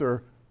close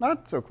or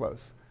not so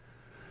close?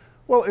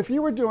 Well, if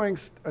you were doing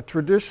a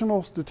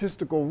traditional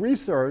statistical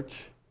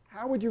research,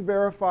 how would you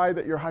verify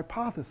that your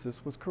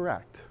hypothesis was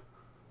correct?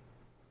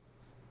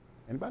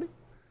 Anybody?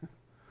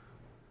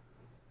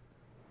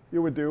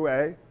 You would do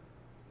a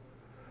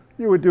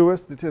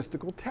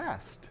statistical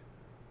test.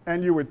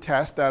 And you would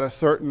test at a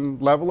certain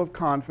level of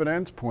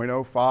confidence,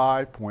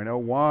 0.05,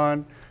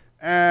 0.01,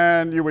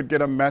 and you would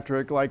get a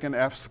metric like an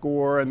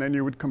F-score, and then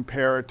you would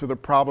compare it to the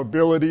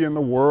probability in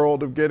the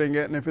world of getting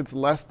it. And if it's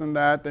less than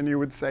that, then you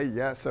would say,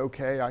 yes,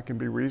 okay, I can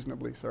be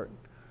reasonably certain.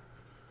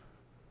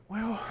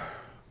 Well,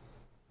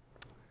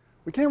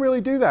 We can't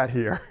really do that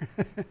here.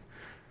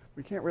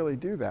 We can't really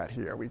do that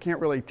here. We can't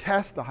really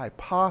test the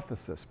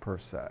hypothesis per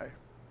se.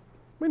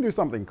 We can do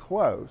something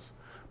close.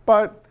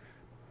 But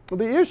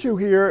the issue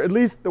here, at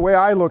least the way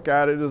I look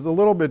at it, is a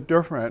little bit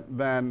different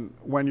than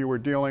when you were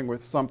dealing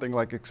with something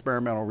like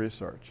experimental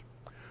research.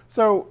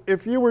 So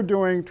if you were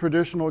doing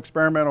traditional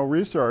experimental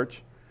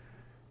research,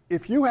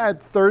 if you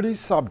had 30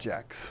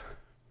 subjects,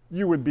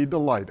 you would be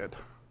delighted.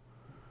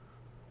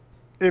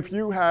 If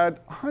you had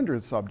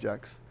 100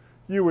 subjects,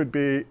 you would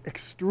be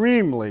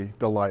extremely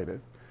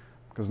delighted.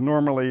 Because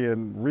normally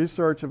in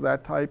research of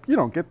that type, you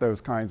don't get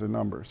those kinds of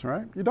numbers,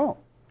 right? You don't.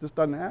 It just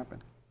doesn't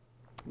happen.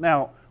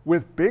 Now,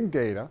 with big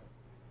data,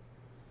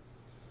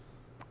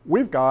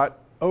 we've got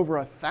over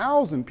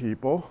 1,000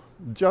 people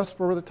just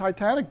for the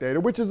Titanic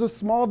data, which is a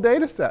small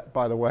data set,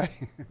 by the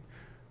way,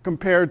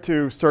 compared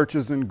to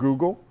searches in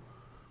Google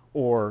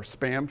or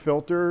spam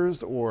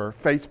filters or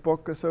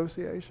Facebook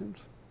associations.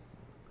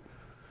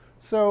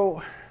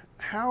 So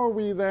how are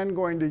we then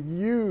going to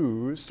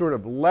use, sort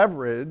of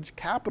leverage,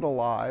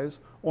 capitalize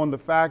on the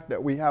fact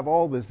that we have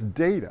all this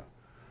data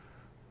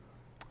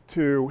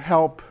to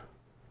help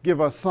give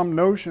us some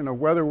notion of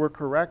whether we're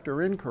correct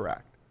or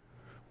incorrect?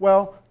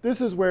 Well,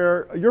 this is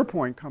where your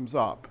point comes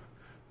up.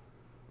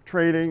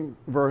 Trading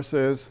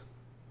versus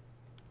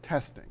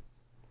testing.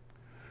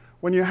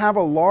 When you have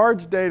a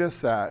large data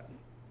set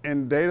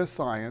in data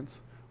science,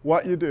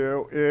 what you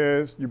do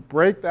is you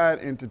break that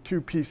into two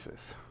pieces.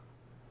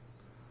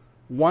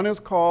 One is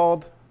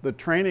called the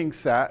training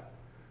set.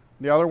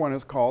 The other one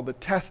is called the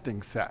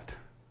testing set.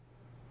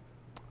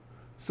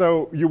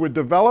 So you would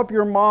develop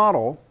your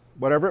model,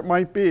 whatever it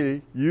might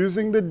be,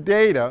 using the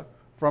data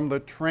from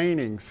the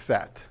training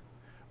set.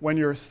 When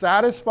you're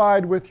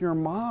satisfied with your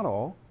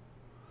model,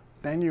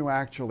 then you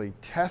actually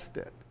test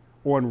it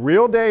on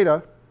real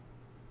data,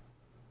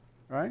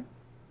 right?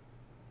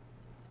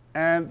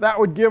 And that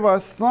would give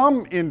us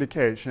some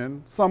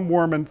indication, some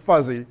warm and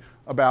fuzzy,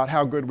 about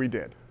how good we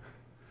did.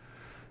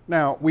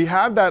 Now, we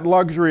have that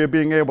luxury of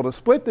being able to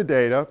split the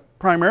data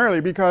primarily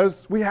because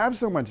we have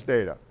so much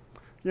data.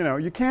 You know,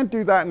 you can't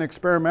do that in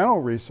experimental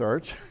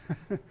research.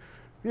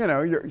 You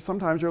know,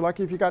 sometimes you're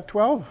lucky if you got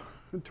 12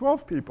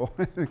 people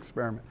in an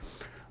experiment.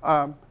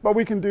 But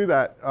we can do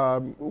that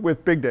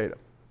with big data.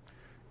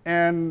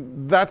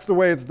 And that's the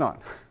way it's done.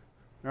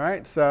 All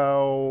right,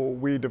 so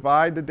we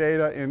divide the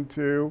data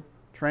into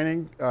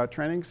training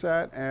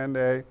set and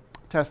a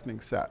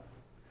testing set.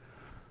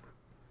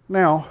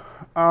 Now,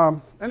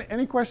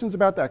 any questions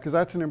about that? Because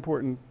that's an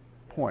important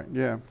point.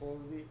 Yeah. For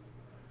the,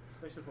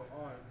 especially for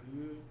R, do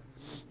you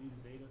need these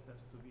data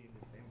sets to be in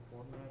the same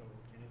format, or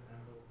can it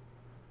handle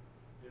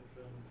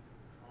different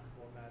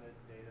unformatted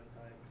data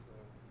types?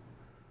 Or?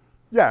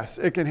 Yes,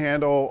 it can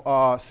handle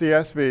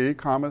CSV,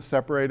 comma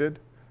separated.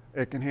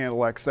 It can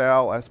handle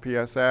Excel,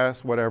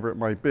 SPSS, whatever it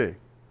might be.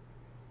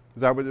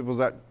 Was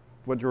that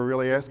what you were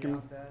really asking me?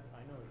 Beyond that,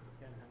 I know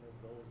it can handle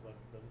those, but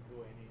does it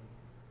do any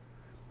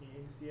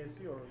in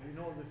CSV, or you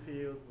know the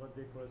fields, what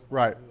they correspond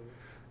right.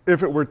 to?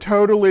 If it were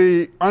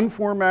totally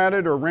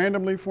unformatted or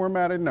randomly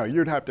formatted, no,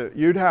 you'd have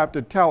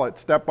to tell it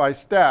step by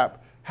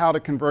step how to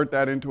convert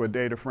that into a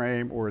data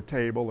frame or a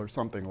table or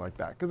something like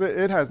that, because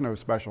it has no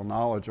special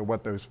knowledge of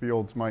what those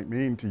fields might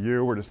mean to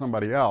you or to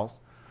somebody else.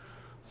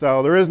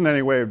 So there isn't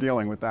any way of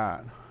dealing with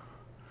that.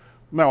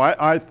 No,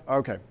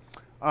 okay.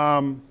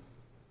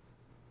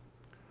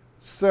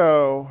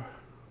 So.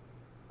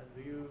 And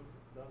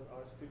does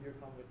our studio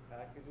come with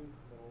packages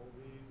for all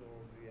these,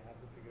 or do you have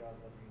to figure out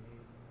what you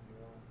need on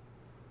your own?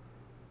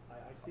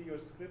 I see your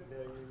script there,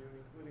 you're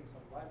including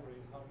some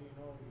libraries. How do you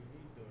know you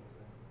need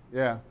those?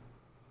 Yeah.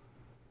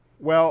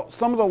 Well,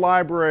 some of the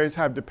libraries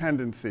have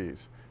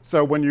dependencies.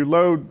 So when you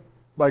load,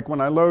 like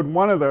when I load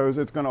one of those,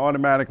 it's going to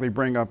automatically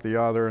bring up the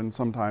other, and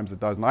sometimes it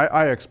doesn't.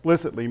 I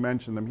explicitly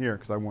mention them here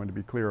because I wanted to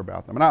be clear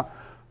about them. And I'll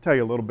tell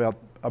you a little bit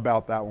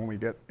about that when we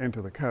get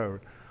into the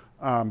code.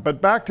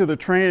 But back to the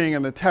training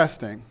and the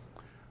testing.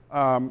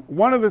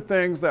 One of the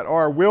things that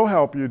R will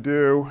help you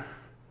do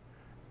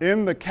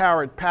in the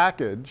Caret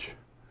package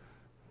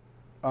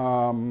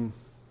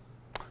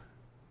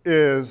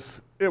is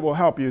it will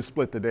help you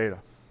split the data.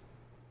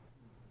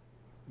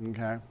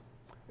 Okay?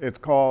 It's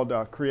called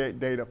create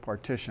data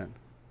partition.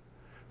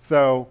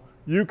 So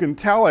you can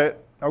tell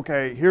it,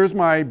 okay, here's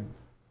my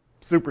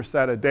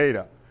superset of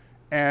data.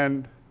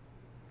 And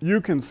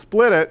you can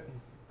split it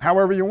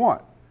however you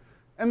want.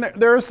 And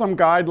there are some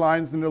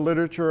guidelines in the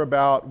literature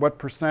about what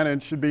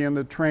percentage should be in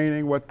the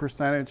training, what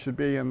percentage should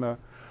be in the,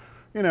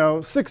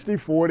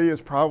 60-40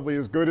 is probably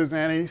as good as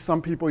any.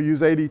 Some people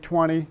use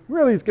 80-20.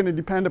 Really, it's going to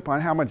depend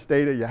upon how much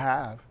data you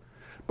have.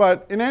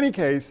 But in any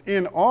case,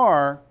 in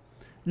R,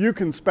 you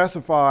can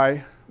specify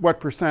what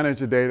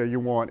percentage of data you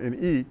want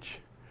in each.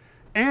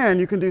 And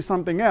you can do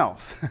something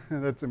else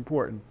that's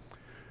important.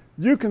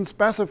 You can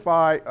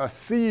specify a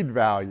seed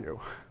value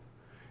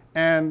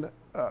and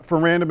for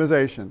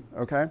randomization,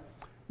 okay?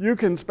 You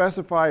can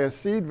specify a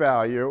seed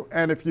value,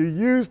 and if you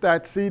use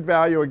that seed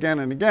value again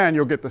and again,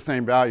 you'll get the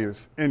same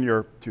values in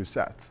your two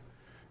sets.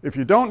 If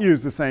you don't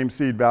use the same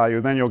seed value,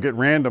 then you'll get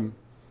random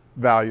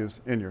values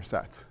in your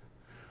sets.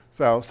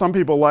 So some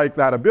people like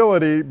that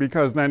ability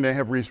because then they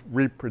have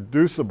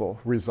reproducible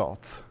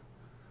results.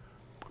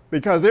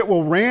 Because it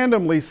will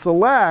randomly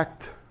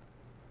select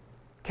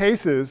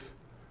cases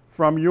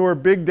from your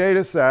big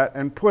data set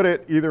and put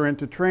it either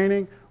into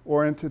training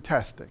or into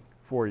testing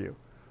for you.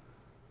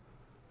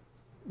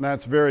 And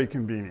that's very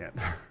convenient.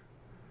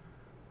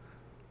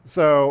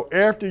 So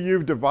after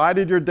you've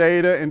divided your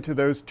data into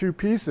those two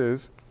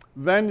pieces,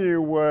 then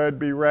you would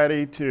be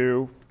ready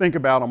to think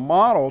about a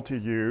model to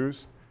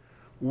use,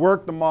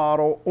 work the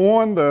model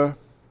on the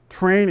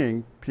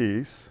training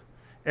piece.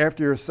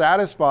 After you're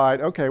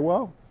satisfied, okay,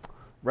 well,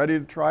 ready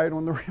to try it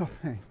on the real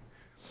thing.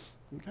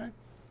 Okay?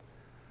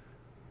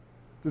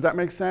 Does that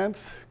make sense?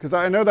 Because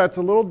I know that's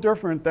a little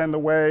different than the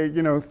way,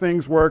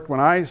 things worked when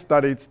I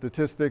studied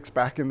statistics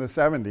back in the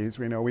 70s.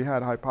 We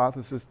had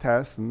hypothesis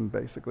tests, and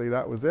basically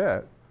that was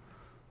it.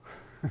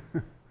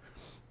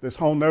 This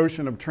whole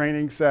notion of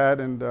training set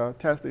and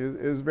testing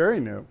is very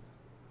new,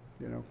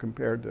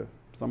 compared to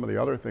some of the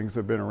other things that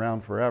have been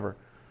around forever.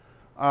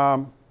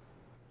 As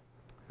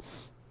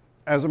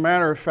a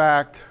matter of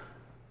fact,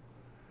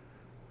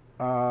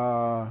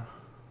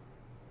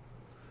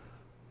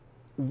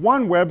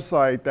 one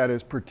website that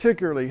is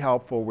particularly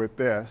helpful with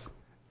this,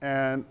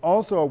 and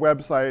also a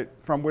website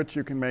from which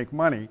you can make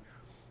money,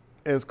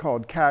 is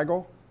called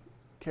Kaggle,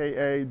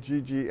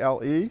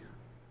 Kaggle.com.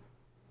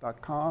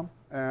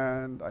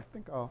 And I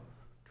think I'll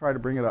try to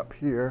bring it up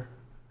here.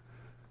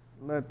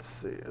 Let's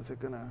see, is it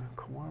going to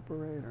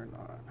cooperate or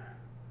not?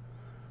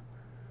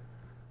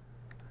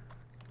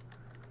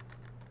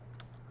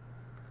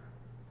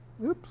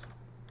 Oops.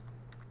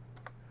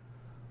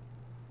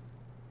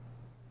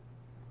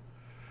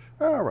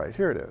 All right,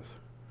 here it is.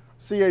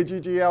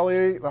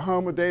 Kaggle, the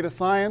home of data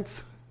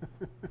science.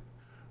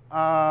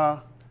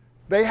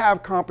 They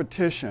have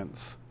competitions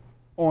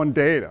on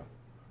data,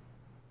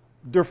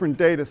 different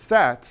data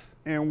sets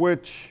in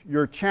which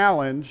you're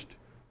challenged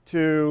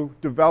to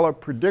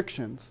develop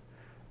predictions.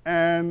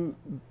 And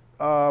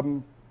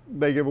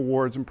they give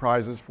awards and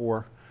prizes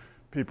for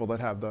people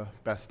that have the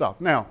best stuff.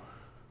 Now,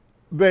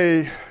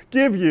 they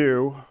give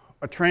you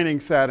a training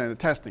set and a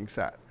testing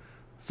set.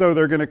 So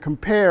they're going to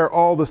compare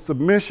all the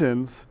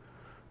submissions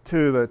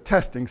to the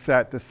testing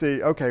set to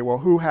see, okay, well,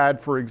 who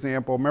had, for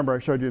example, remember I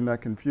showed you in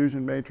that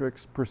confusion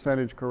matrix,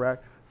 percentage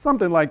correct?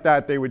 Something like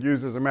that they would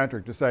use as a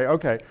metric to say,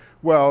 okay,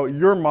 well,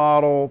 your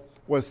model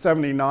was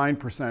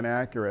 79%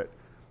 accurate.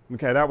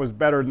 Okay, that was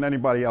better than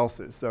anybody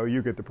else's, so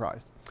you get the prize.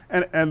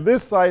 And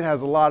this site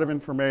has a lot of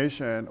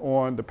information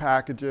on the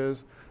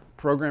packages,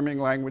 programming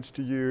language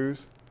to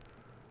use,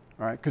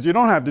 all right? Because you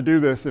don't have to do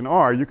this in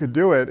R. You could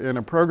do it in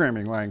a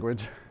programming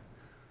language.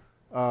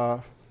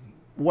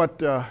 What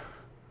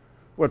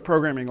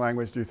programming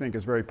language do you think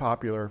is very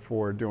popular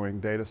for doing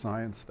data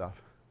science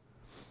stuff?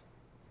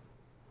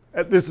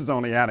 This is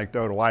only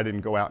anecdotal. I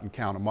didn't go out and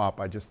count them up.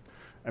 I just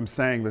am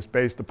saying this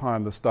based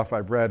upon the stuff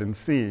I've read and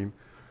seen.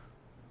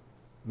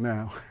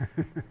 No,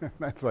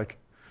 that's a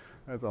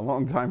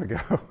long time ago.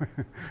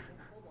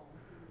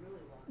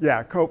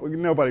 Yeah,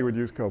 nobody would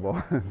use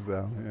COBOL.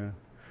 So yeah,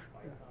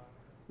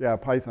 yeah,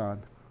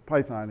 Python.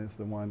 Python is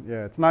the one.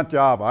 Yeah, it's not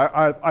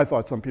Java. I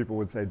thought some people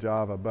would say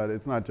Java, but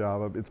it's not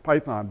Java. It's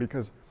Python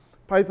because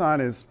Python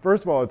is,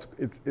 first of all,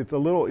 it's a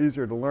little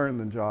easier to learn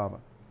than Java.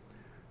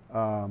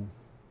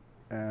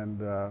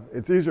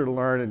 It's easier to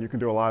learn, and you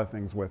can do a lot of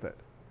things with it.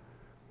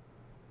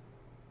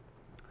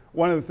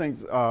 One of the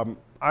things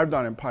I've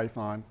done in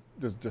Python,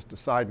 just a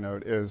side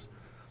note, is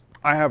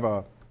I have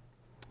a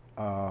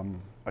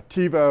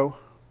TiVo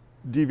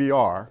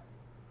DVR,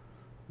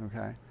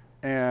 okay,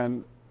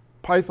 and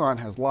Python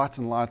has lots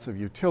and lots of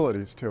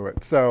utilities to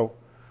it. So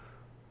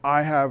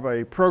I have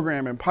a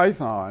program in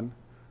Python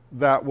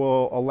that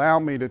will allow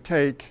me to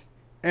take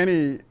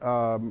any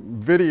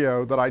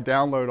video that I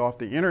download off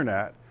the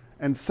internet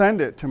and send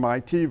it to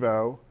my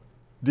TiVo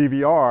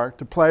DVR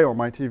to play on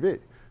my TV.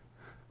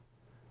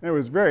 It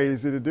was very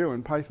easy to do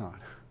in Python.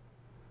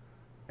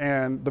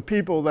 And the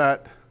people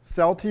that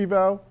sell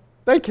TiVo,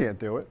 they can't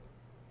do it.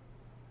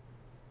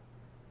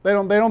 They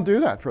don't do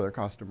that for their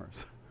customers.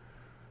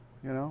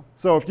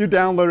 So if you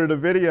downloaded a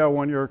video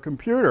on your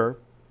computer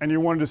and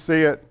you wanted to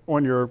see it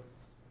on your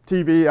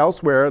TV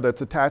elsewhere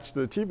that's attached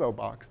to the TiVo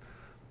box,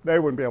 they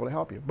wouldn't be able to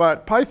help you.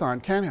 But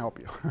Python can help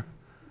you.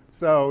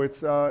 So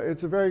it's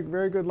a very,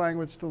 very good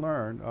language to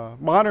learn.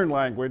 Modern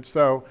language,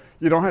 so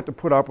you don't have to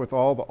put up with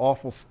all the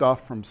awful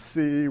stuff from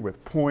C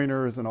with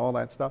pointers and all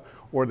that stuff,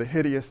 or the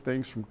hideous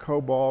things from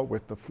COBOL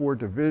with the 4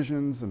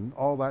 divisions and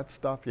all that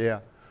stuff, yeah.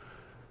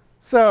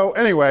 So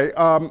anyway,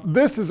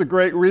 this is a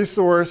great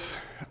resource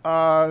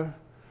where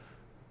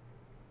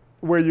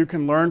you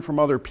can learn from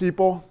other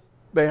people.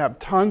 They have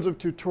tons of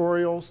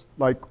tutorials,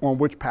 like on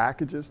which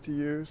packages to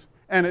use.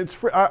 And it's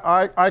free.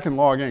 I can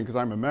log in because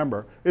I'm a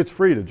member. It's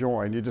free to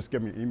join. You just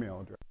give me an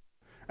email address.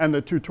 And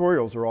the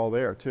tutorials are all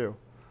there, too.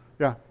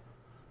 Yeah?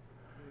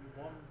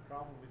 One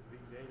problem with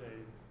big data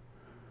is,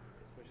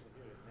 especially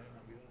here at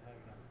Marymount, we don't have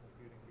enough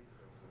computing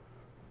resources,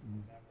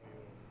 memory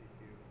or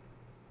CPU.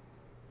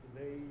 Do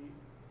they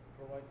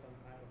provide some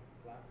kind of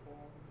platform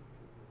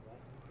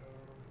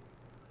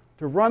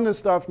To run the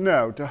stuff,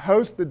 no. To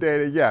host the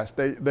data, yes,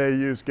 they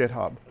use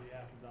GitHub. So you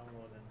have to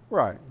download and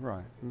Right,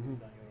 right. do Mhm. it on your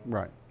own.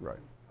 Right, right.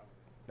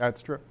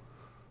 That's true.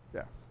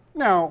 Yeah.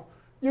 Now,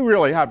 you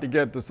really have to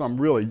get to some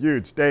really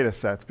huge data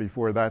sets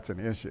before that's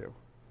an issue.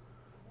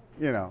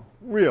 You know,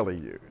 really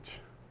huge.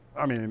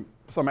 I mean,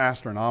 some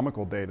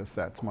astronomical data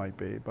sets might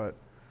be, but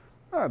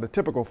the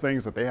typical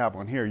things that they have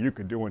on here, you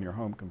could do on your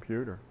home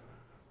computer.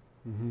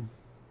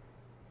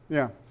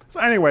 Yeah. So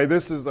anyway,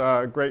 this is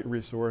a great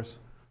resource.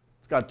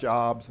 It's got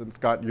jobs, and it's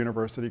got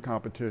university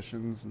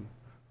competitions, and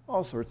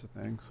all sorts of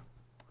things.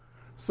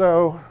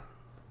 So,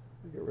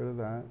 get rid of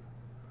that.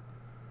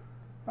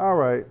 All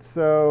right,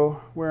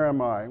 so where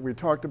am I? We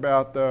talked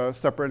about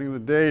separating the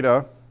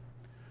data.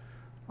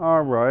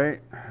 All right,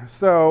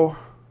 so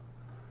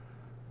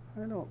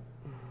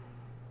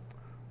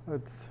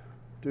let's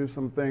do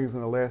some things in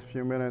the last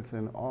few minutes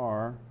in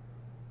R.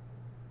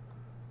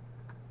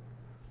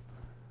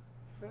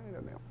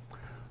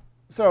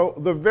 So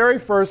the very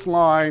first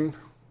line,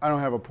 I don't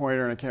have a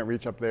pointer and I can't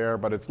reach up there,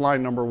 but it's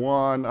line number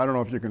 1. I don't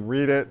know if you can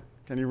read it.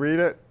 Can you read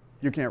it?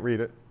 You can't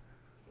read it.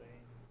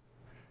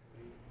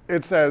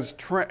 It says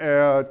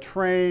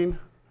train,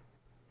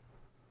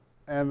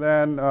 and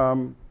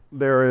then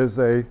there is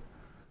a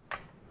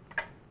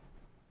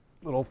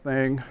little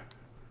thing.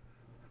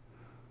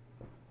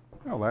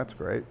 Oh, that's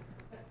great.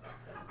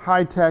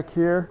 High tech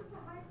here.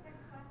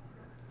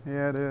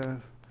 Yeah, it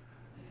is.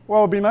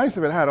 Well, it'd be nice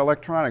if it had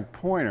electronic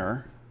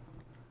pointer.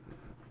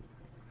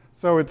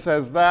 So it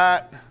says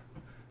that,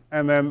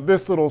 and then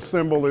this little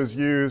symbol is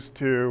used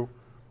to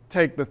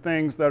take the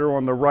things that are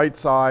on the right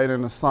side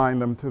and assign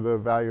them to the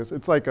values.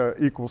 It's like an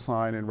equal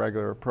sign in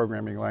regular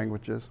programming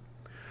languages.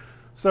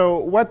 So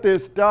what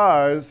this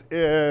does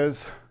is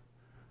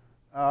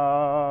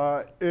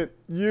it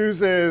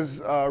uses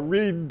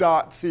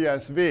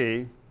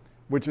read.csv,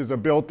 which is a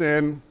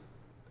built-in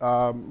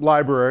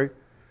library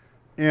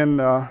in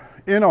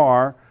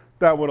R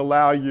that would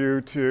allow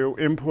you to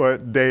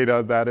input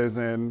data that is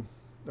in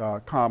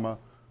comma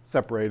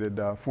separated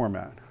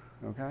format.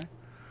 Okay?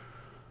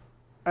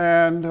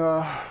 And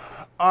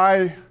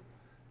I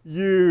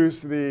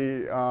use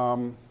the,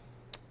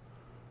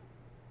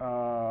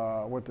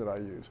 what did I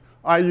use?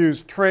 I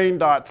use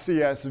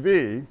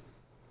train.csv.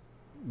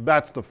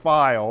 That's the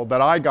file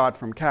that I got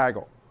from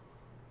Kaggle.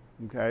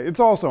 Okay, it's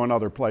also in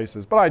other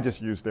places, but I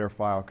just used their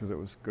file because it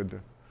was good to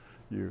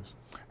use.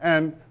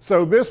 And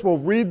so this will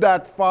read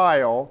that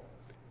file,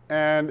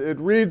 and it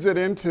reads it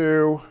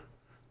into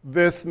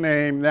this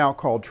name now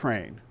called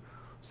train.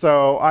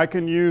 So I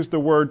can use the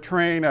word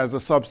train as a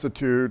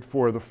substitute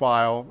for the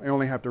file. I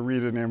only have to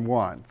read it in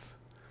once.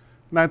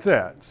 And that's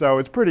it. So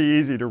it's pretty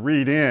easy to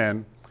read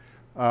in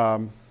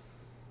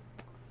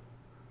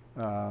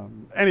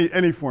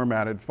any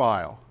formatted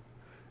file.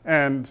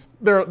 And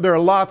there are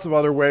lots of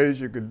other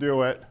ways you could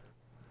do it.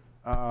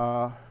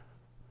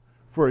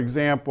 For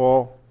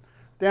example,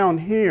 down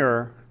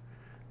here,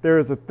 there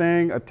is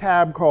a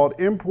tab called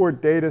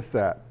Import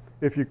Dataset.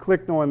 If you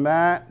clicked on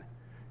that,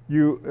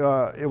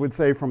 it would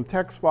say from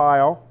text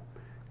file,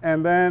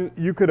 and then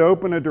you could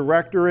open a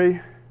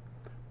directory,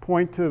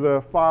 point to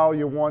the file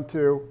you want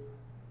to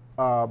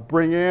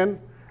bring in,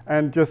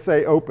 and just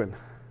say open.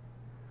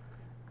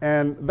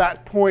 And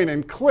that point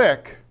and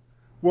click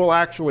will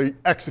actually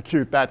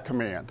execute that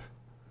command.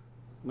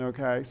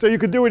 Okay? So you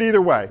could do it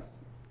either way.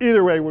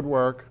 Either way would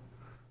work.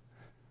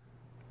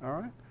 All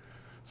right?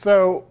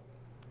 So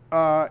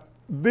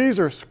these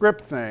are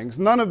script things.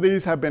 None of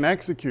these have been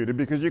executed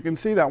because you can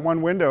see that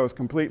one window is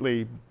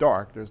completely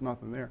dark. There's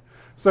nothing there.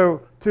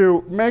 So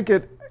to make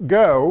it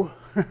go,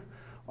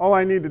 all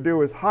I need to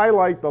do is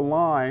highlight the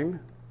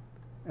line.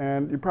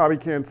 And you probably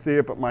can't see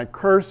it, but my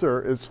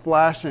cursor is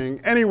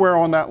flashing anywhere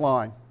on that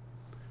line.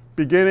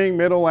 Beginning,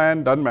 middle,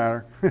 end, doesn't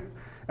matter.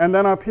 And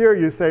then up here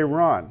you say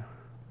run.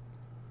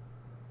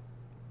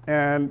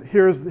 And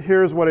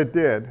here's what it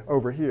did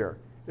over here.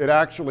 It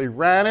actually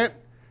ran it.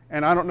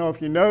 And I don't know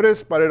if you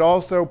noticed, but it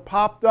also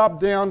popped up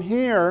down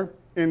here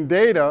in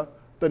data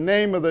the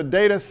name of the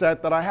data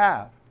set that I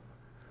have.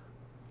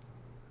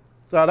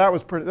 So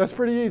that's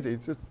pretty easy.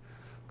 It's just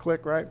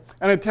click, right?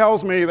 And it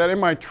tells me that in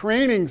my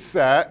training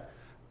set,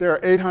 there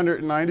are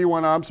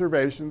 891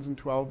 observations and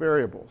 12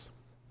 variables.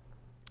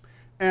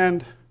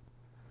 And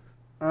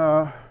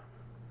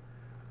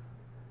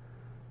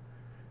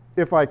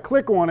if I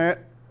click on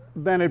it,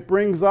 then it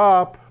brings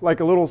up like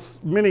a little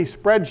mini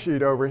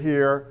spreadsheet over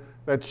here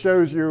that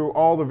shows you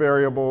all the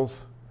variables,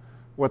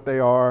 what they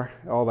are,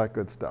 all that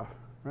good stuff,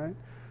 right?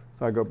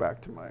 So I go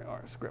back to my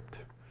R script.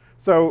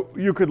 So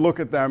you could look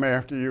at them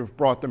after you've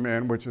brought them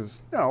in, which is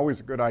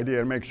always a good idea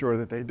to make sure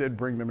that they did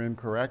bring them in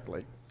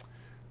correctly.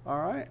 All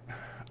right.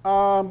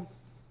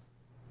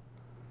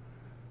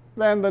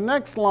 Then the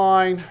next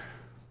line,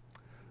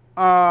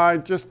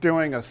 just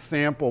doing a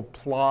sample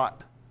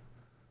plot.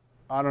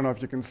 I don't know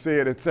if you can see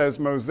it. It says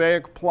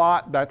mosaic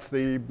plot. That's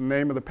the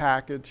name of the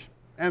package.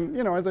 And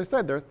as I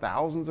said, there are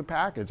thousands of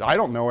packages. I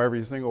don't know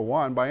every single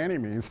one by any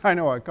means. I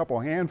know a couple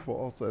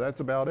handfuls, so that's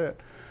about it.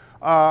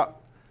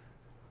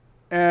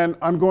 And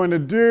I'm going to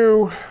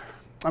do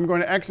I'm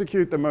going to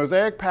execute the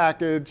Mosaic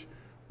package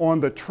on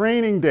the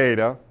training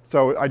data.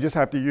 So I just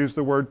have to use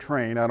the word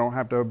train. I don't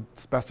have to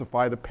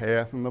specify the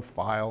path and the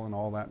file and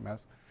all that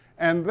mess.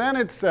 And then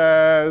it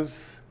says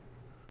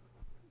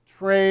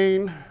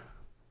train,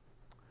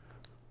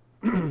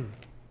 it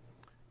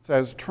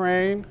says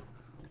train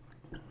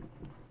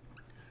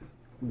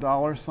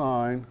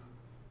 $,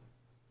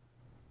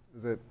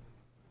 is it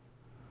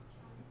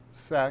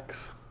sex,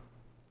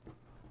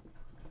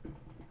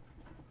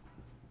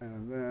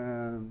 and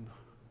then,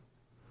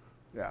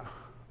 yeah,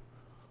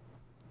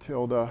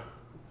 tilde,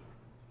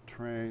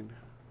 train,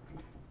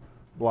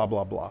 blah,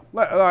 blah, blah.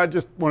 I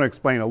just want to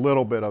explain a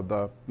little bit of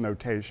the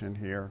notation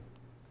here.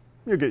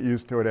 You'll get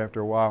used to it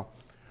after a while.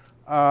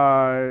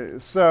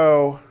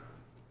 So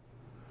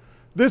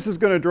this is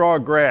going to draw a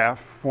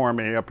graph for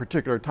me, a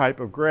particular type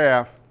of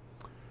graph,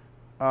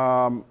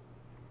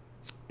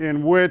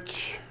 in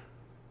which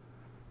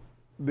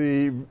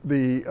the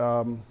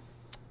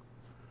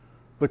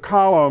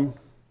column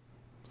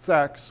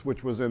sex,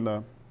 which was in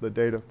the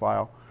data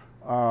file,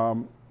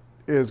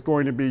 is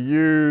going to be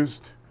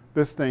used.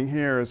 This thing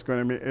here is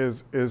going to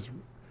be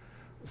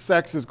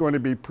sex is going to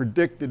be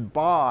predicted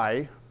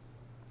by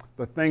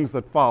the things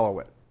that follow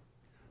it.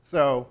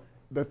 So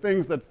the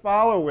things that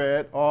follow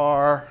it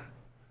are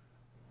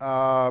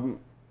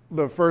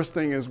the first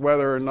thing is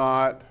whether or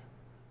not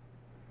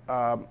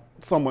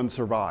someone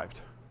survived.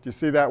 Do you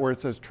see that where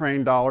it says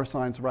train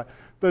 $ survive?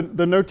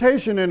 The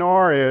notation in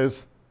R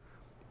is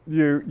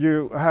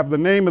you have the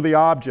name of the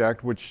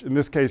object, which in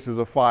this case is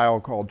a file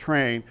called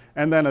train,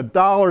 and then a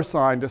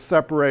 $ to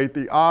separate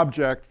the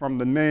object from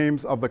the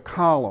names of the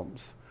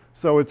columns.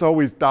 So it's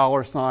always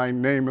 $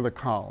 name of the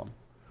column.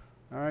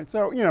 All right,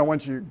 so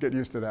once you get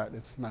used to that,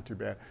 it's not too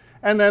bad.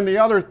 And then the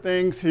other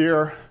things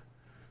here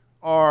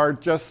are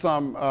just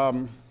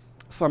some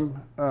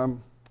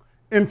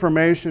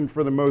information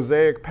for the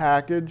Mosaic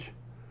package.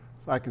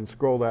 So I can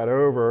scroll that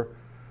over.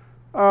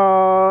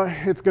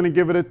 It's going to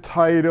give it a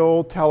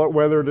title, tell it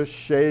whether to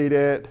shade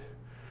it,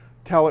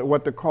 tell it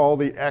what to call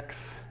the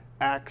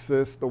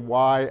x-axis, the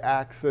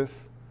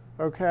y-axis.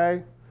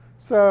 Okay?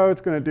 So it's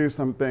going to do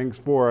some things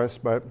for us,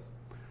 but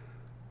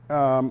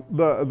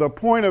the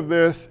point of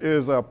this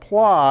is a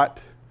plot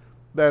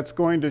that's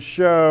going to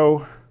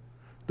show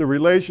the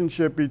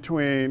relationship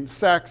between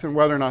sex and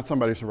whether or not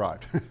somebody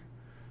survived.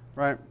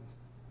 Right?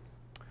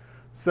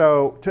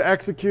 So to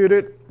execute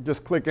it,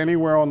 just click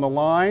anywhere on the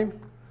line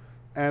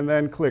and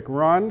then click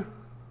Run.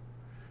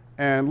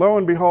 And lo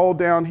and behold,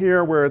 down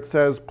here where it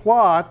says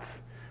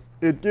Plots,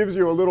 it gives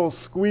you a little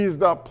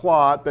squeezed up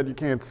plot that you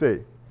can't see.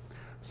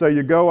 So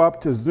you go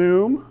up to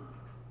Zoom,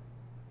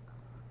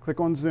 click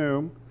on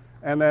Zoom,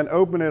 and then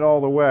open it all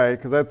the way,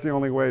 because that's the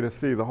only way to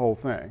see the whole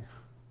thing.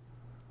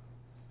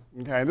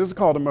 Okay, this is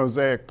called a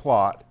mosaic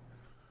plot.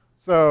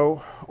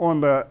 So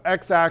on the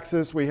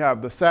x-axis, we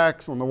have the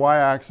sex. On the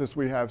y-axis,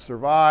 we have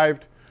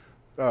survived.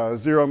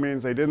 0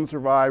 means they didn't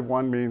survive.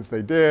 1 means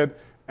they did.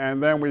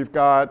 And then we've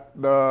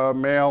got the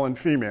male and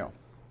female.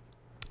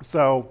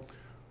 So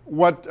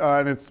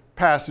and it's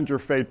passenger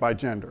fate by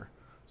gender.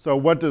 So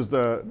what does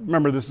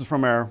remember this is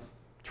from our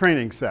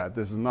training set.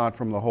 This is not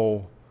from the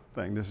whole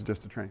thing. This is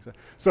just a training set.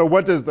 So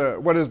what does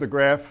the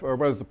graph, or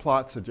what does the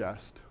plot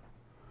suggest?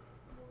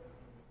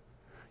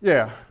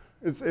 Yeah.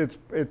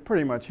 It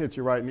pretty much hits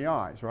you right in the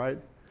eyes, right?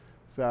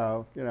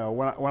 So,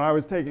 when I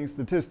was taking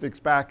statistics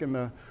back in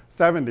the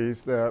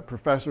 70s, the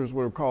professors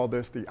would have called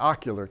this the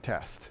ocular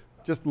test.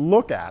 Just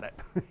look at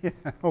it.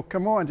 Oh,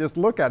 come on, just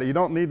look at it. You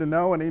don't need to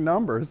know any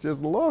numbers,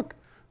 just look.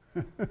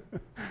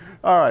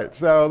 All right,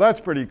 so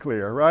that's pretty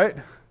clear, right?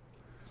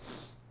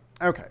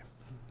 Okay,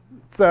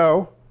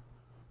 so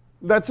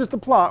that's just a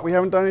plot. We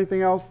haven't done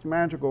anything else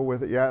magical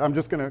with it yet. I'm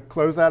just going to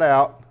close that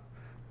out.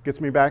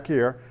 Gets me back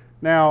here.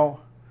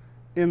 Now,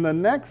 in the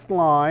next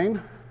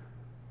line,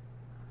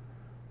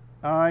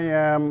 I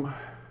am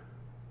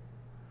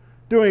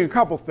doing a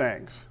couple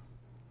things,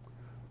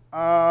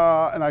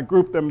 and I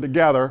group them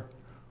together.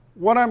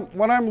 What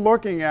I'm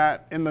looking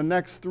at in the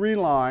next 3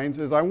 lines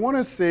is I want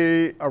to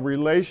see a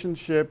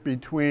relationship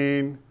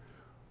between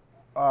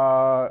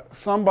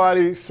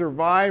somebody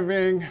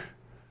surviving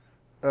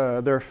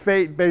their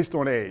fate based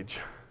on age.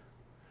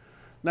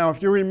 Now,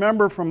 if you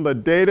remember from the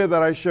data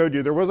that I showed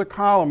you, there was a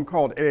column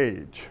called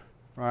age,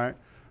 right?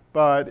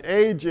 But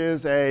age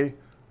is a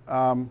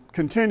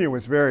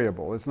continuous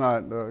variable. It's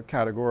not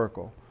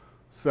categorical.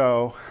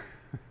 So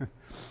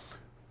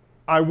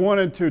I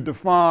wanted to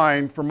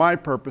define, for my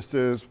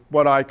purposes,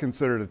 what I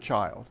considered a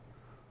child.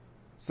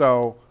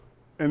 So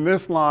in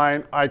this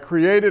line, I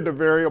created a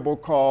variable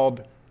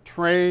called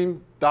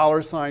train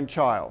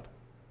 $child.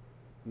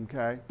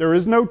 Okay? There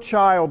is no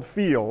child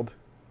field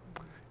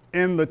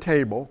in the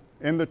table,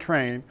 in the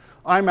train.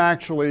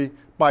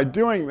 By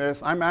doing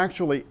this, I'm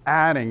actually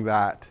adding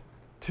that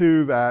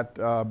to that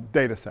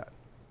data set.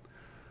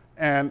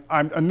 And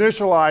I'm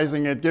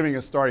initializing it, giving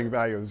a starting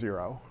value of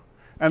 0.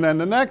 And then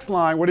the next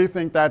line, what do you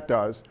think that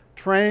does?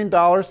 Train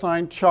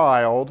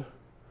 $child,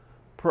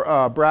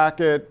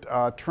 bracket,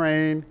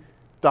 train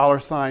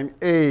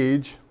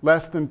 $age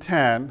less than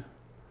 10,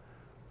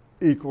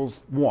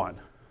 equals 1.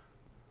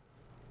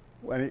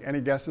 Any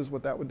guesses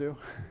what that would do?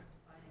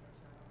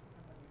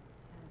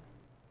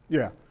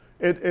 Yeah.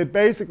 It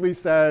basically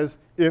says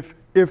if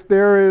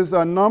there is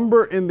a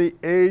number in the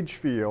age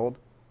field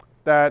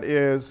that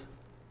is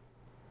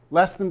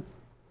less than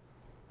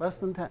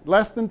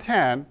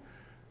 10,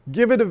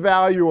 give it a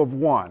value of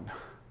 1.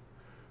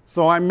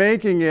 So I'm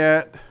making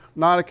it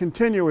not a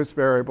continuous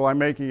variable, I'm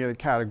making it a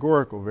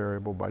categorical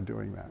variable by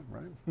doing that,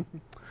 right?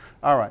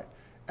 All right.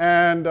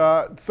 And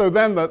so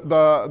then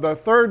the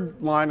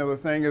third line of the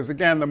thing is,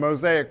 again, the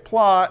mosaic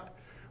plot,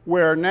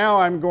 where now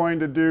I'm going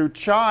to do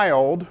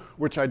child,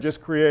 which I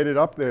just created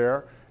up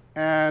there,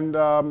 and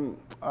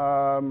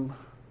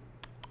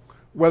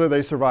whether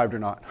they survived or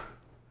not,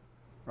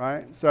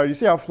 right? So you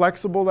see how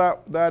flexible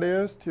that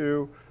is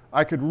to,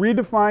 I could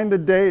redefine the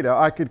data,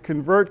 I could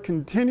convert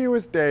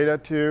continuous data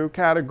to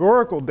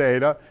categorical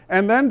data,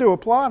 and then do a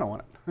plot on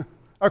it.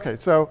 Okay,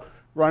 so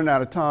running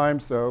out of time,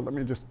 so let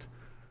me just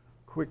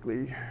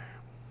quickly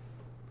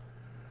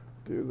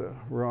do the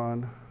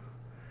run.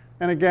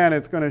 And again,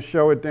 it's going to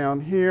show it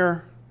down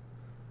here.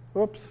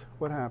 Oops,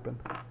 what happened?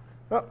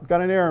 Oh, got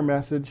an error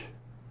message.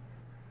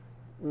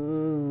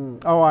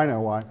 Oh, I know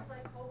why. It's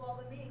like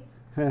COBOL to me.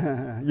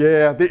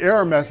 Yeah, the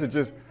error message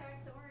is,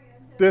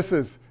 Syntax-oriented. this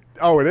is,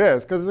 oh, it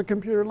is, because it's a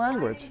computer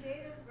language. Finding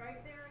data's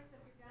right there,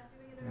 except you're not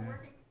doing it in a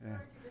working yeah.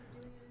 script, you're just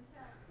doing it in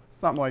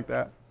text. Something like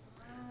that.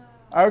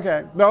 Wow.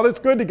 Okay, no, it's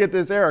good to get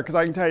this error, because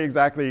I can tell you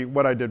exactly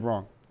what I did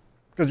wrong.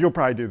 Because you'll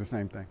probably do the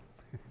same thing.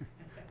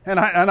 And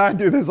I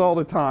do this all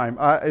the time.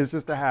 It's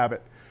just a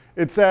habit.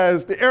 It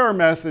says, the error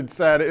message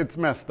said it's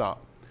messed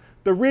up.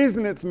 The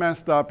reason it's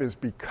messed up is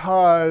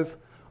because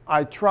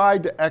I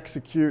tried to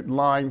execute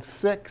line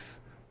 6,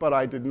 but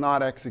I did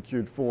not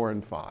execute 4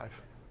 and 5.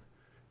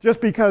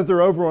 Just because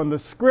they're over on the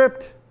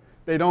script,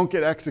 they don't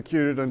get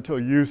executed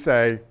until you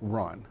say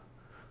run.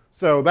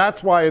 So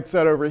that's why it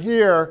said over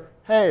here,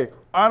 hey,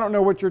 I don't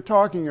know what you're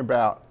talking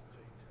about.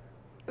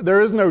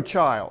 There is no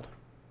child.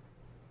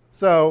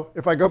 So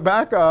if I go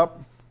back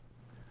up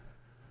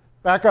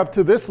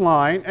to this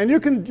line, and you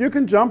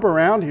can jump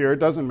around here, it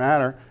doesn't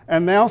matter,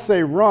 and now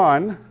say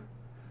run,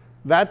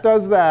 that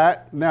does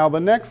that. Now the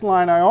next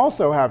line I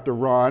also have to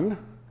run,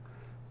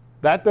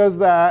 that does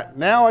that.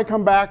 Now I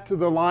come back to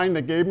the line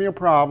that gave me a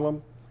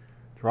problem,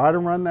 try to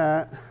run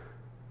that,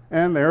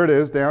 and there it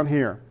is down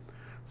here.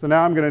 So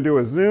now I'm going to do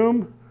a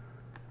zoom,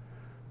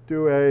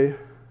 do a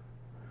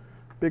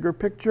bigger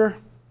picture.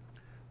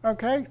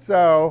 Okay,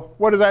 so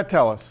what does that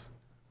tell us?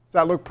 Does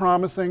that look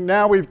promising?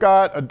 Now we've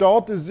got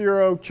adult is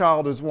 0,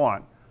 child is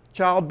 1.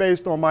 Child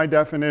based on my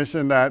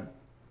definition that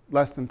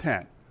less than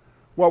 10.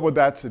 What would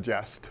that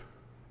suggest?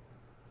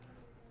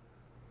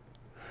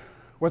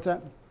 What's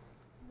that?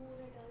 More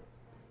adults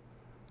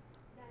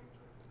than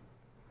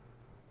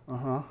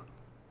children. Uh-huh.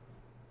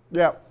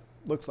 Yeah,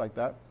 looks like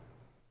that.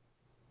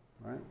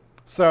 Right?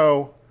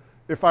 So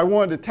if I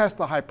wanted to test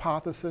the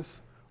hypothesis,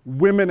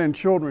 women and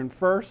children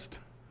first,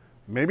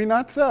 maybe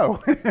not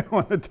so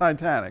on the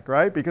Titanic,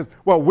 right? Because,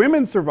 well,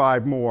 women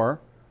survived more,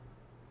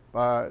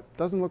 but it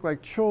doesn't look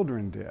like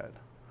children did.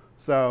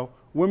 So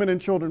women and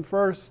children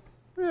first,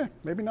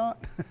 maybe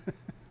not.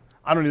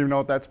 I don't even know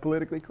if that's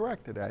politically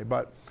correct today,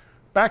 but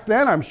back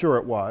then I'm sure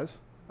it was.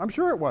 I'm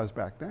sure it was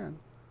back then.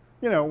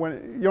 You know,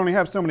 when you only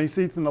have so many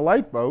seats in the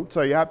lifeboat,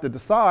 so you have to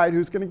decide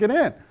who's going to get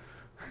in.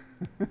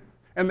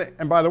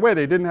 And by the way,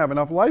 they didn't have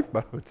enough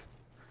lifeboats.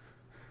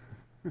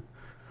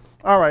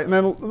 All right, and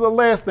then the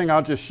last thing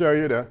I'll just show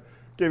you to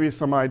give you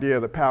some idea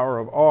of the power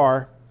of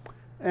R.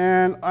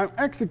 And I'm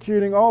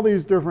executing all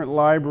these different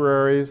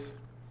libraries.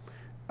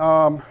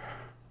 The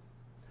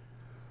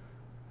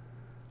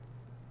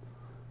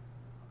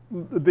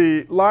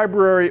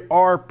library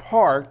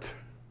rpart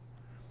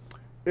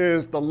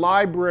is the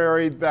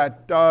library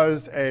that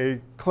does a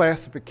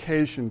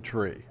classification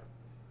tree.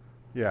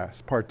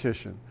 Yes,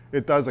 partition.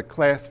 It does a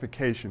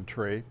classification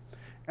tree.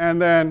 And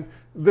then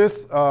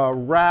this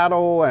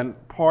rattle and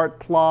part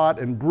plot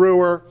and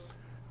brewer,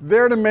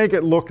 they're to make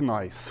it look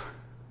nice.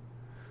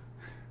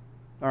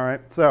 All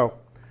right, so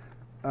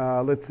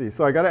let's see.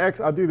 So I got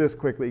to I'll do this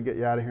quickly, get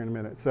you out of here in a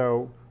minute.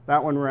 So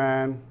that one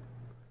ran,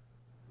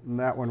 and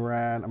that one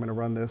ran. I'm going to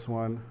run this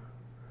one,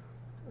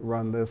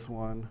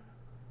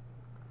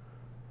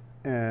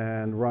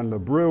 and run the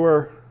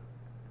brewer.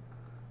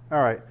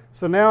 All right,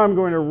 so now I'm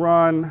going to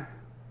run,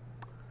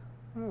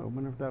 I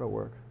wonder if that'll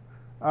work.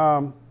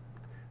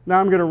 Now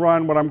I'm going to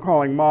run what I'm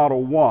calling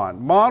Model 1.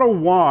 Model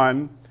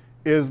 1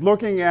 is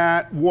looking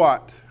at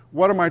what?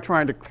 What am I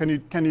trying to, can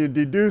you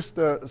deduce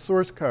the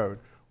source code?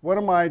 What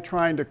am I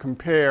trying to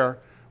compare?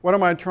 What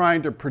am I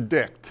trying to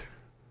predict?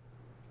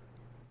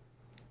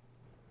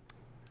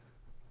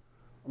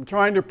 I'm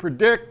trying to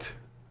predict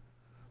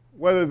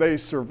whether they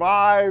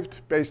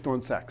survived based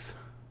on sex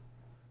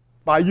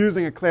by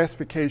using a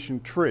classification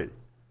tree.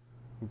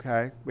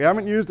 Okay? We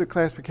haven't used a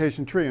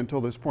classification tree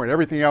until this point.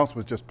 Everything else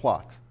was just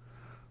plots.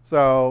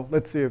 So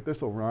let's see if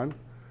this will run.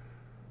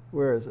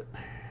 Where is it?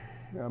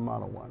 Yeah,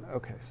 Model 1.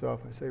 Okay, so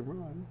if I say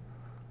run,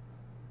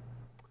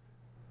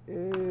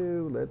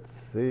 let's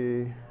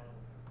see.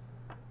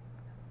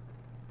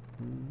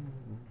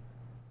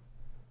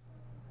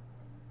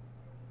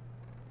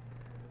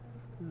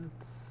 Let's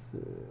see.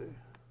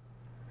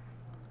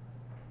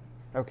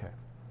 Okay.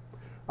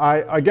 I,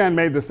 again,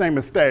 made the same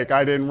mistake.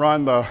 I didn't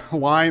run the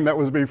line that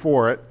was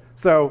before it.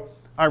 So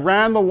I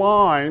ran the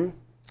line,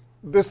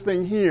 this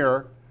thing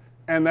here,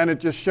 and then it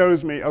just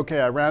shows me, okay,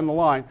 I ran the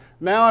line.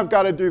 Now I've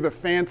got to do the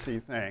fancy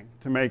thing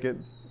to make it.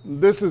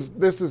 This is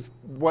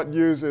what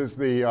uses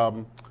the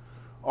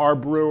R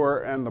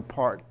Brewer and the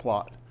part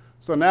plot.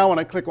 So now when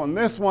I click on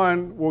this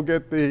one, we'll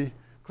get the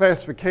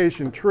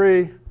classification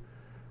tree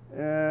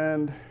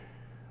and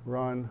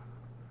run.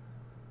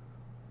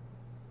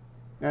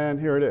 And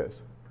here it is.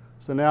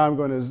 So now I'm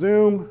going to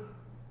zoom,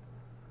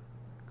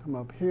 come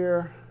up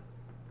here,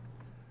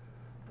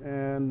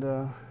 and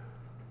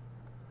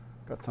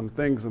got some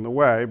things in the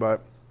way,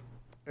 but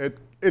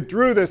it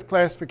drew this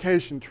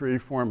classification tree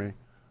for me.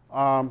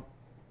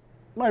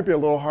 Might be a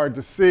little hard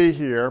to see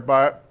here,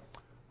 but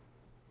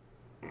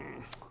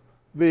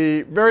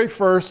the very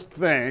first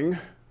thing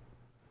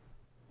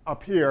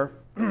up here,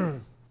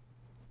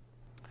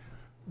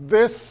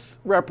 this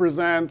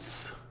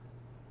represents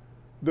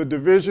the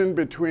division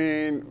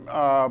between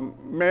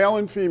male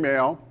and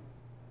female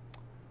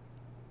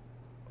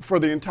for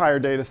the entire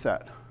data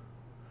set.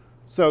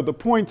 So the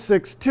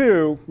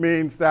 0.62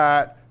 means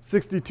that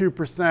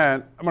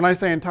 62%, when I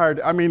say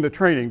entire, I mean the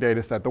training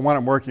data set, the one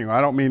I'm working on.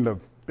 I don't mean the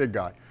big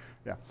guy.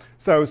 Yeah.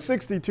 So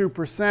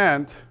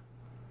 62%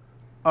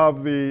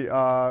 of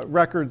the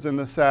records in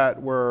the set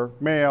were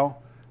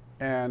male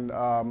and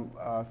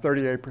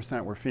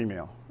 38% were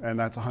female, and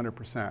that's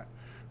 100%.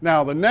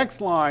 Now, the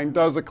next line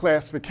does a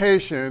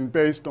classification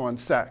based on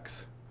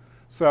sex.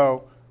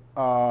 So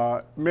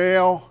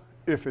male,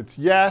 if it's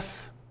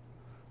yes,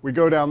 we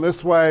go down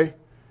this way.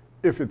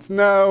 If it's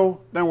no,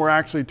 then we're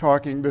actually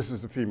talking, this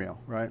is the female,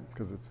 right?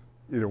 Because it's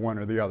either one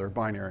or the other,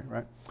 binary,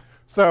 right?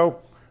 So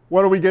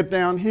what do we get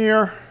down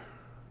here?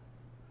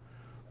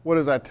 What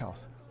does that tell us?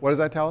 What does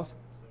that tell us?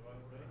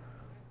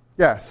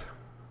 Yes.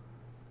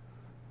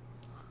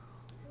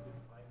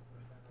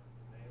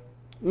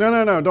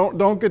 No,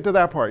 don't get to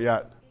that part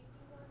yet.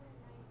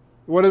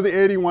 What do the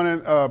 81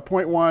 and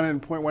 0.1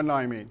 and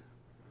 0.19 mean?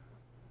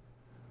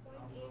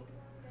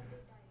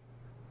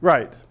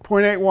 Right.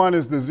 0.81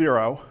 is the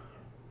zero.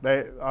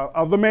 They,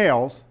 of the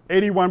males,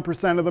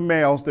 81% of the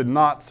males did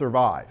not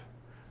survive.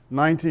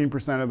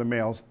 19% of the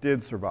males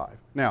did survive.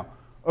 Now,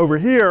 over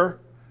here,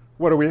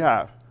 what do we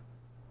have?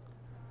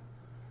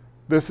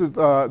 This is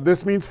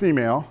this means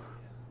female,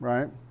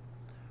 right?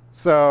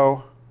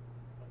 So,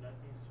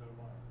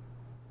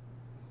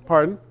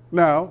 pardon?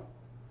 No.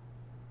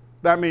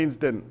 That means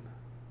didn't.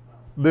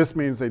 This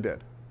means they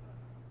did.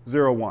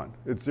 0, 1.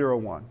 It's 0,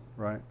 1,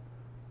 right?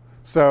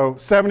 So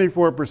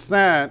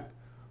 74%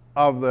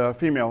 of the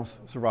females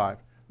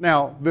survived.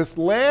 Now, this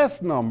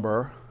last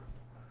number,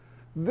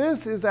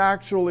 this is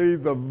actually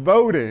the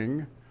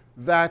voting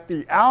that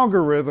the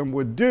algorithm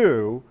would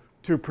do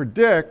to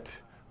predict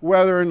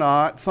whether or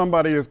not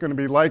somebody is going to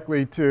be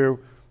likely to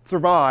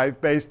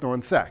survive based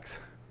on sex.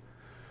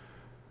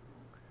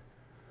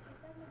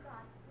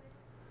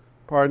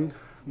 Pardon?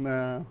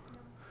 No.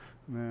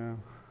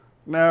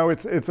 No,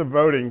 it's a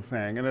voting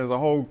thing, and there's a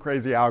whole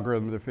crazy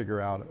algorithm to figure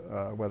out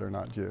whether or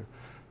not you.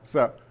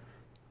 So,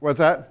 what's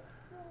that?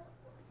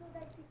 So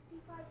that 65%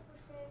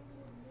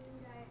 would mean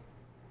that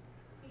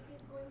it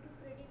is going to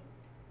predict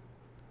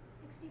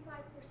 65%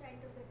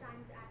 of the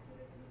times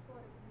accurately for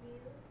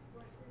males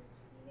versus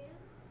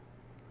females?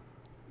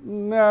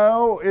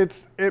 No,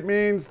 it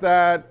means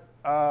that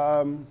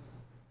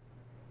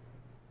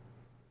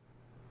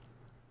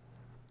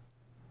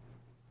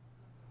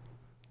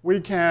we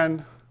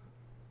can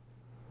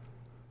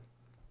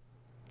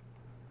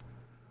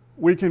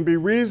be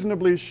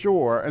reasonably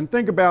sure, and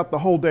think about the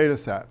whole data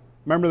set.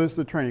 Remember, this is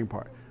the training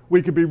part.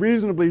 We could be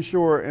reasonably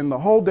sure in the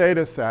whole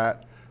data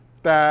set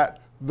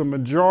that the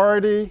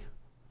majority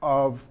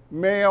of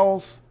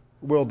males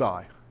will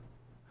die.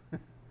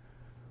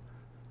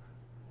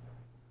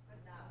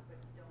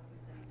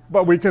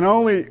 But we can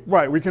only,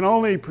 we can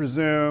only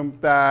presume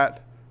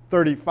that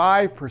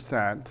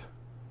 35%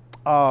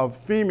 of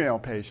female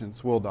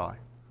patients will die.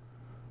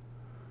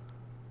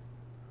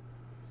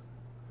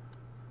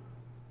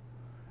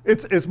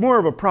 It's more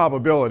of a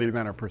probability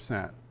than a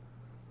percent.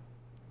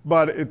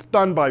 But it's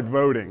done by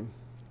voting.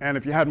 And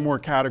if you had more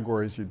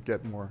categories, you'd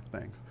get more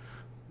things.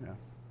 Yeah.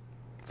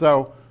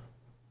 So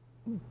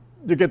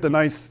you get the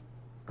nice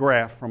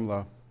graph from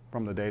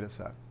the data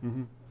set.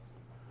 Mm-hmm. So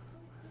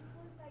this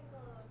was like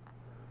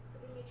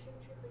a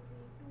relationship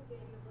between two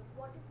variables.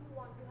 What if you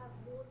want to have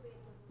more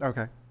variables?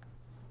 Okay.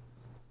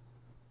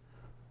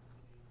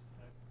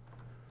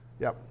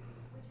 Yep.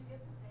 Would you get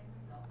the same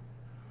results?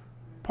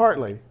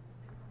 Partly.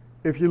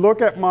 If you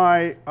look at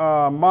my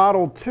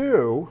Model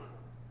 2,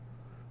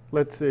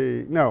 let's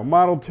see, no,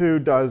 Model 2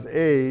 does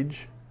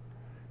age.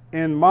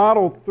 In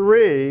Model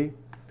 3,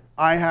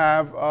 I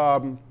have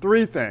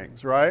 3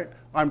 things, right?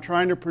 I'm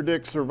trying to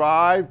predict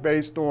survive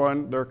based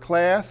on their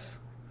class,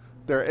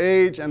 their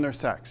age, and their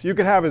sex. You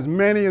could have as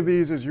many of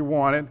these as you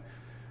wanted.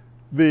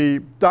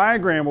 The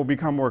diagram will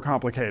become more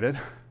complicated.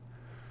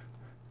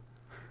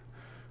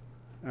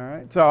 All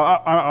right, so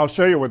I'll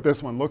show you what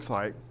this one looks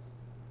like,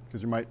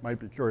 because you might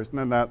be curious. And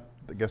then that,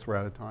 I guess we're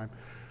out of time.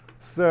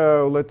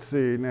 So let's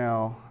see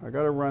now. I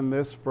got to run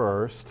this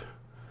first.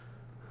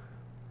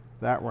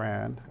 That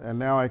ran, and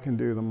now I can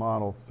do the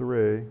Model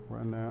 3.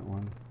 Run that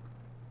one,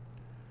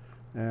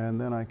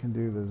 and then I can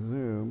do the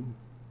zoom.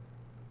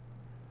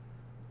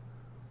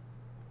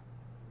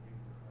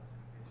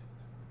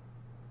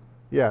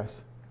 Yes,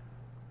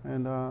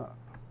 and I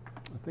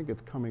think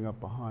it's coming up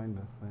behind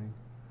this thing.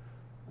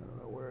 I don't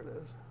know where it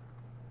is.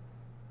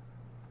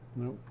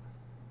 Nope.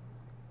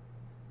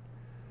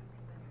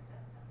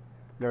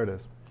 There it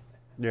is.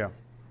 Yeah.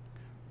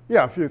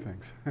 Yeah, a few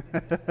things.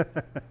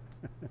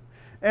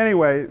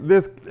 Anyway,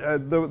 this,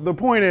 the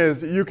point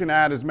is you can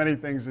add as many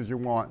things as you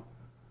want.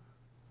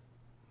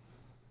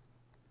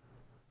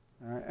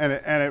 And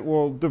it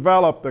will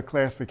develop the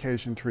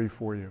classification tree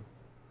for you.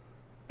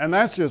 And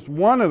that's just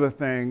one of the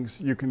things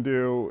you can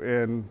do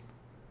in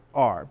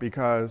R,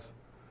 because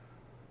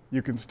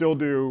you can still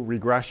do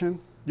regression.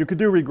 You could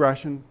do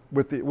regression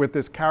with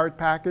this carrot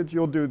package.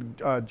 You'll do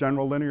a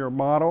general linear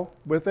model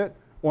with it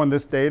on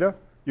this data.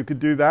 You could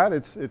do that.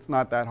 It's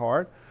not that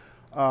hard.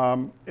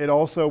 It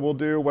also will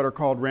do what are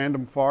called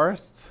random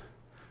forests,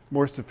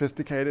 more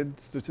sophisticated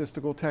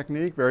statistical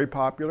technique, very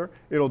popular.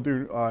 It'll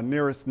do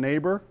nearest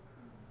neighbor.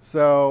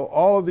 So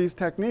all of these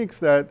techniques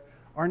that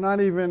are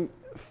not even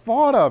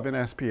thought of in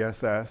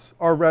SPSS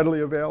are readily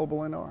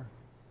available in R.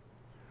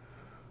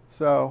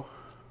 So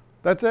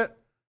that's it.